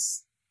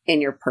rituals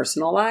in your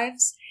personal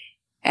lives.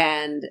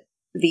 And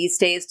these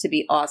days, to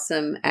be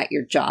awesome at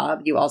your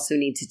job, you also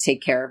need to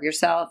take care of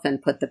yourself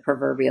and put the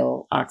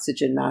proverbial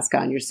oxygen mask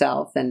on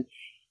yourself and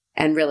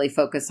really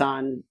focus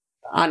on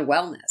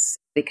wellness,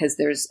 because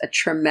there's a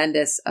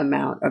tremendous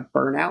amount of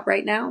burnout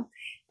right now.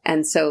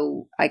 And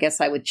so I guess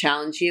I would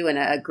challenge you, and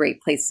a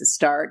great place to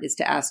start is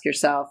to ask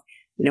yourself,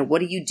 what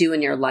do you do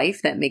in your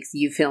life that makes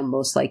you feel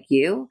most like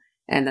you?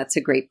 And that's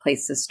a great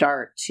place to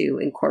start to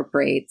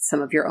incorporate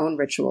some of your own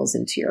rituals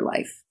into your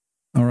life.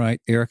 All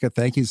right, Erica,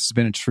 thank you. This has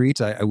been a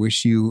treat. I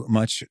wish you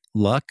much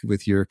luck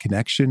with your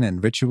connection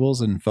and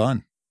rituals and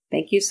fun.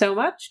 Thank you so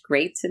much.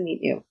 Great to meet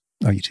you.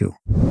 Oh, you too.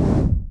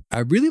 I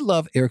really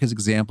love Erica's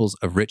examples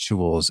of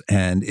rituals.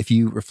 And if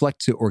you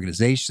reflect to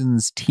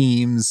organizations,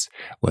 teams,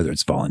 whether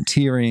it's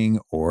volunteering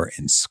or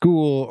in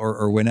school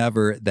or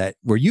whenever,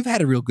 where you've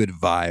had a real good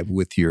vibe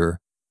with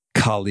your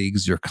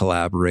colleagues, your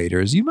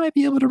collaborators, you might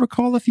be able to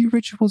recall a few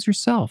rituals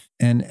yourself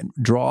and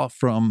draw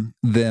from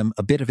them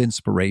a bit of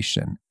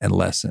inspiration and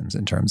lessons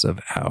in terms of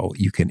how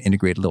you can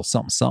integrate a little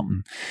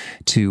something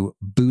to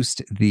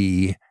boost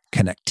the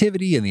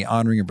connectivity and the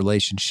honoring of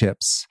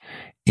relationships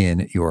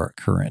in your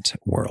current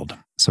world.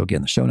 So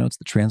again, the show notes,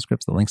 the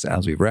transcripts, the links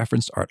as we've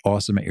referenced are at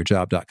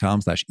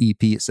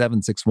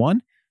awesomeatyourjob.com/EP761.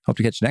 Hope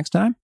to catch you next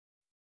time,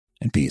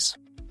 and peace.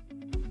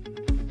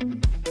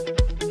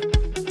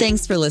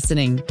 Thanks for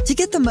listening. To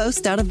get the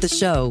most out of the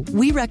show,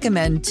 we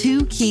recommend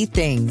 2 key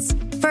things.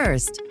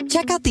 First,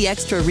 check out the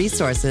extra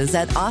resources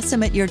at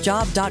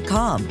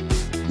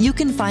awesomeatyourjob.com. You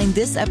can find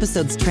this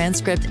episode's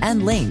transcript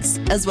and links,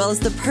 as well as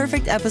the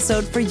perfect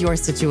episode for your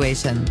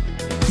situation.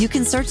 You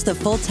can search the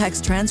full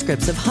text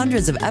transcripts of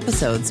hundreds of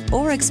episodes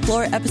or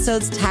explore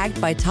episodes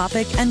tagged by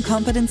topic and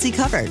competency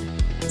covered.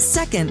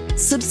 Second,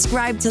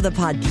 subscribe to the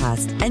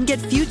podcast and get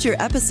future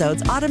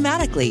episodes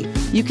automatically.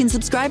 You can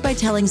subscribe by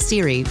telling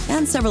Siri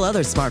and several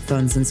other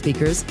smartphones and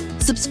speakers,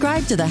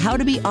 subscribe to the How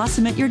to Be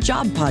Awesome at Your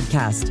Job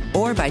podcast,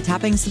 or by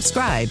tapping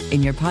subscribe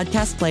in your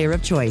podcast player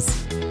of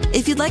choice.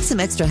 If you'd like some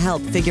extra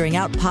help figuring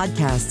out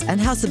podcasts and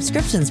how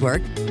subscriptions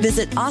work,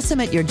 visit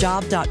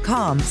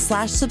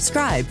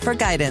awesomeatyourjob.com/subscribe for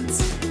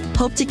guidance.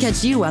 Hope to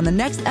catch you on the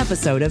next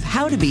episode of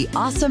How to Be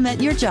Awesome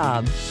at Your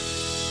Job.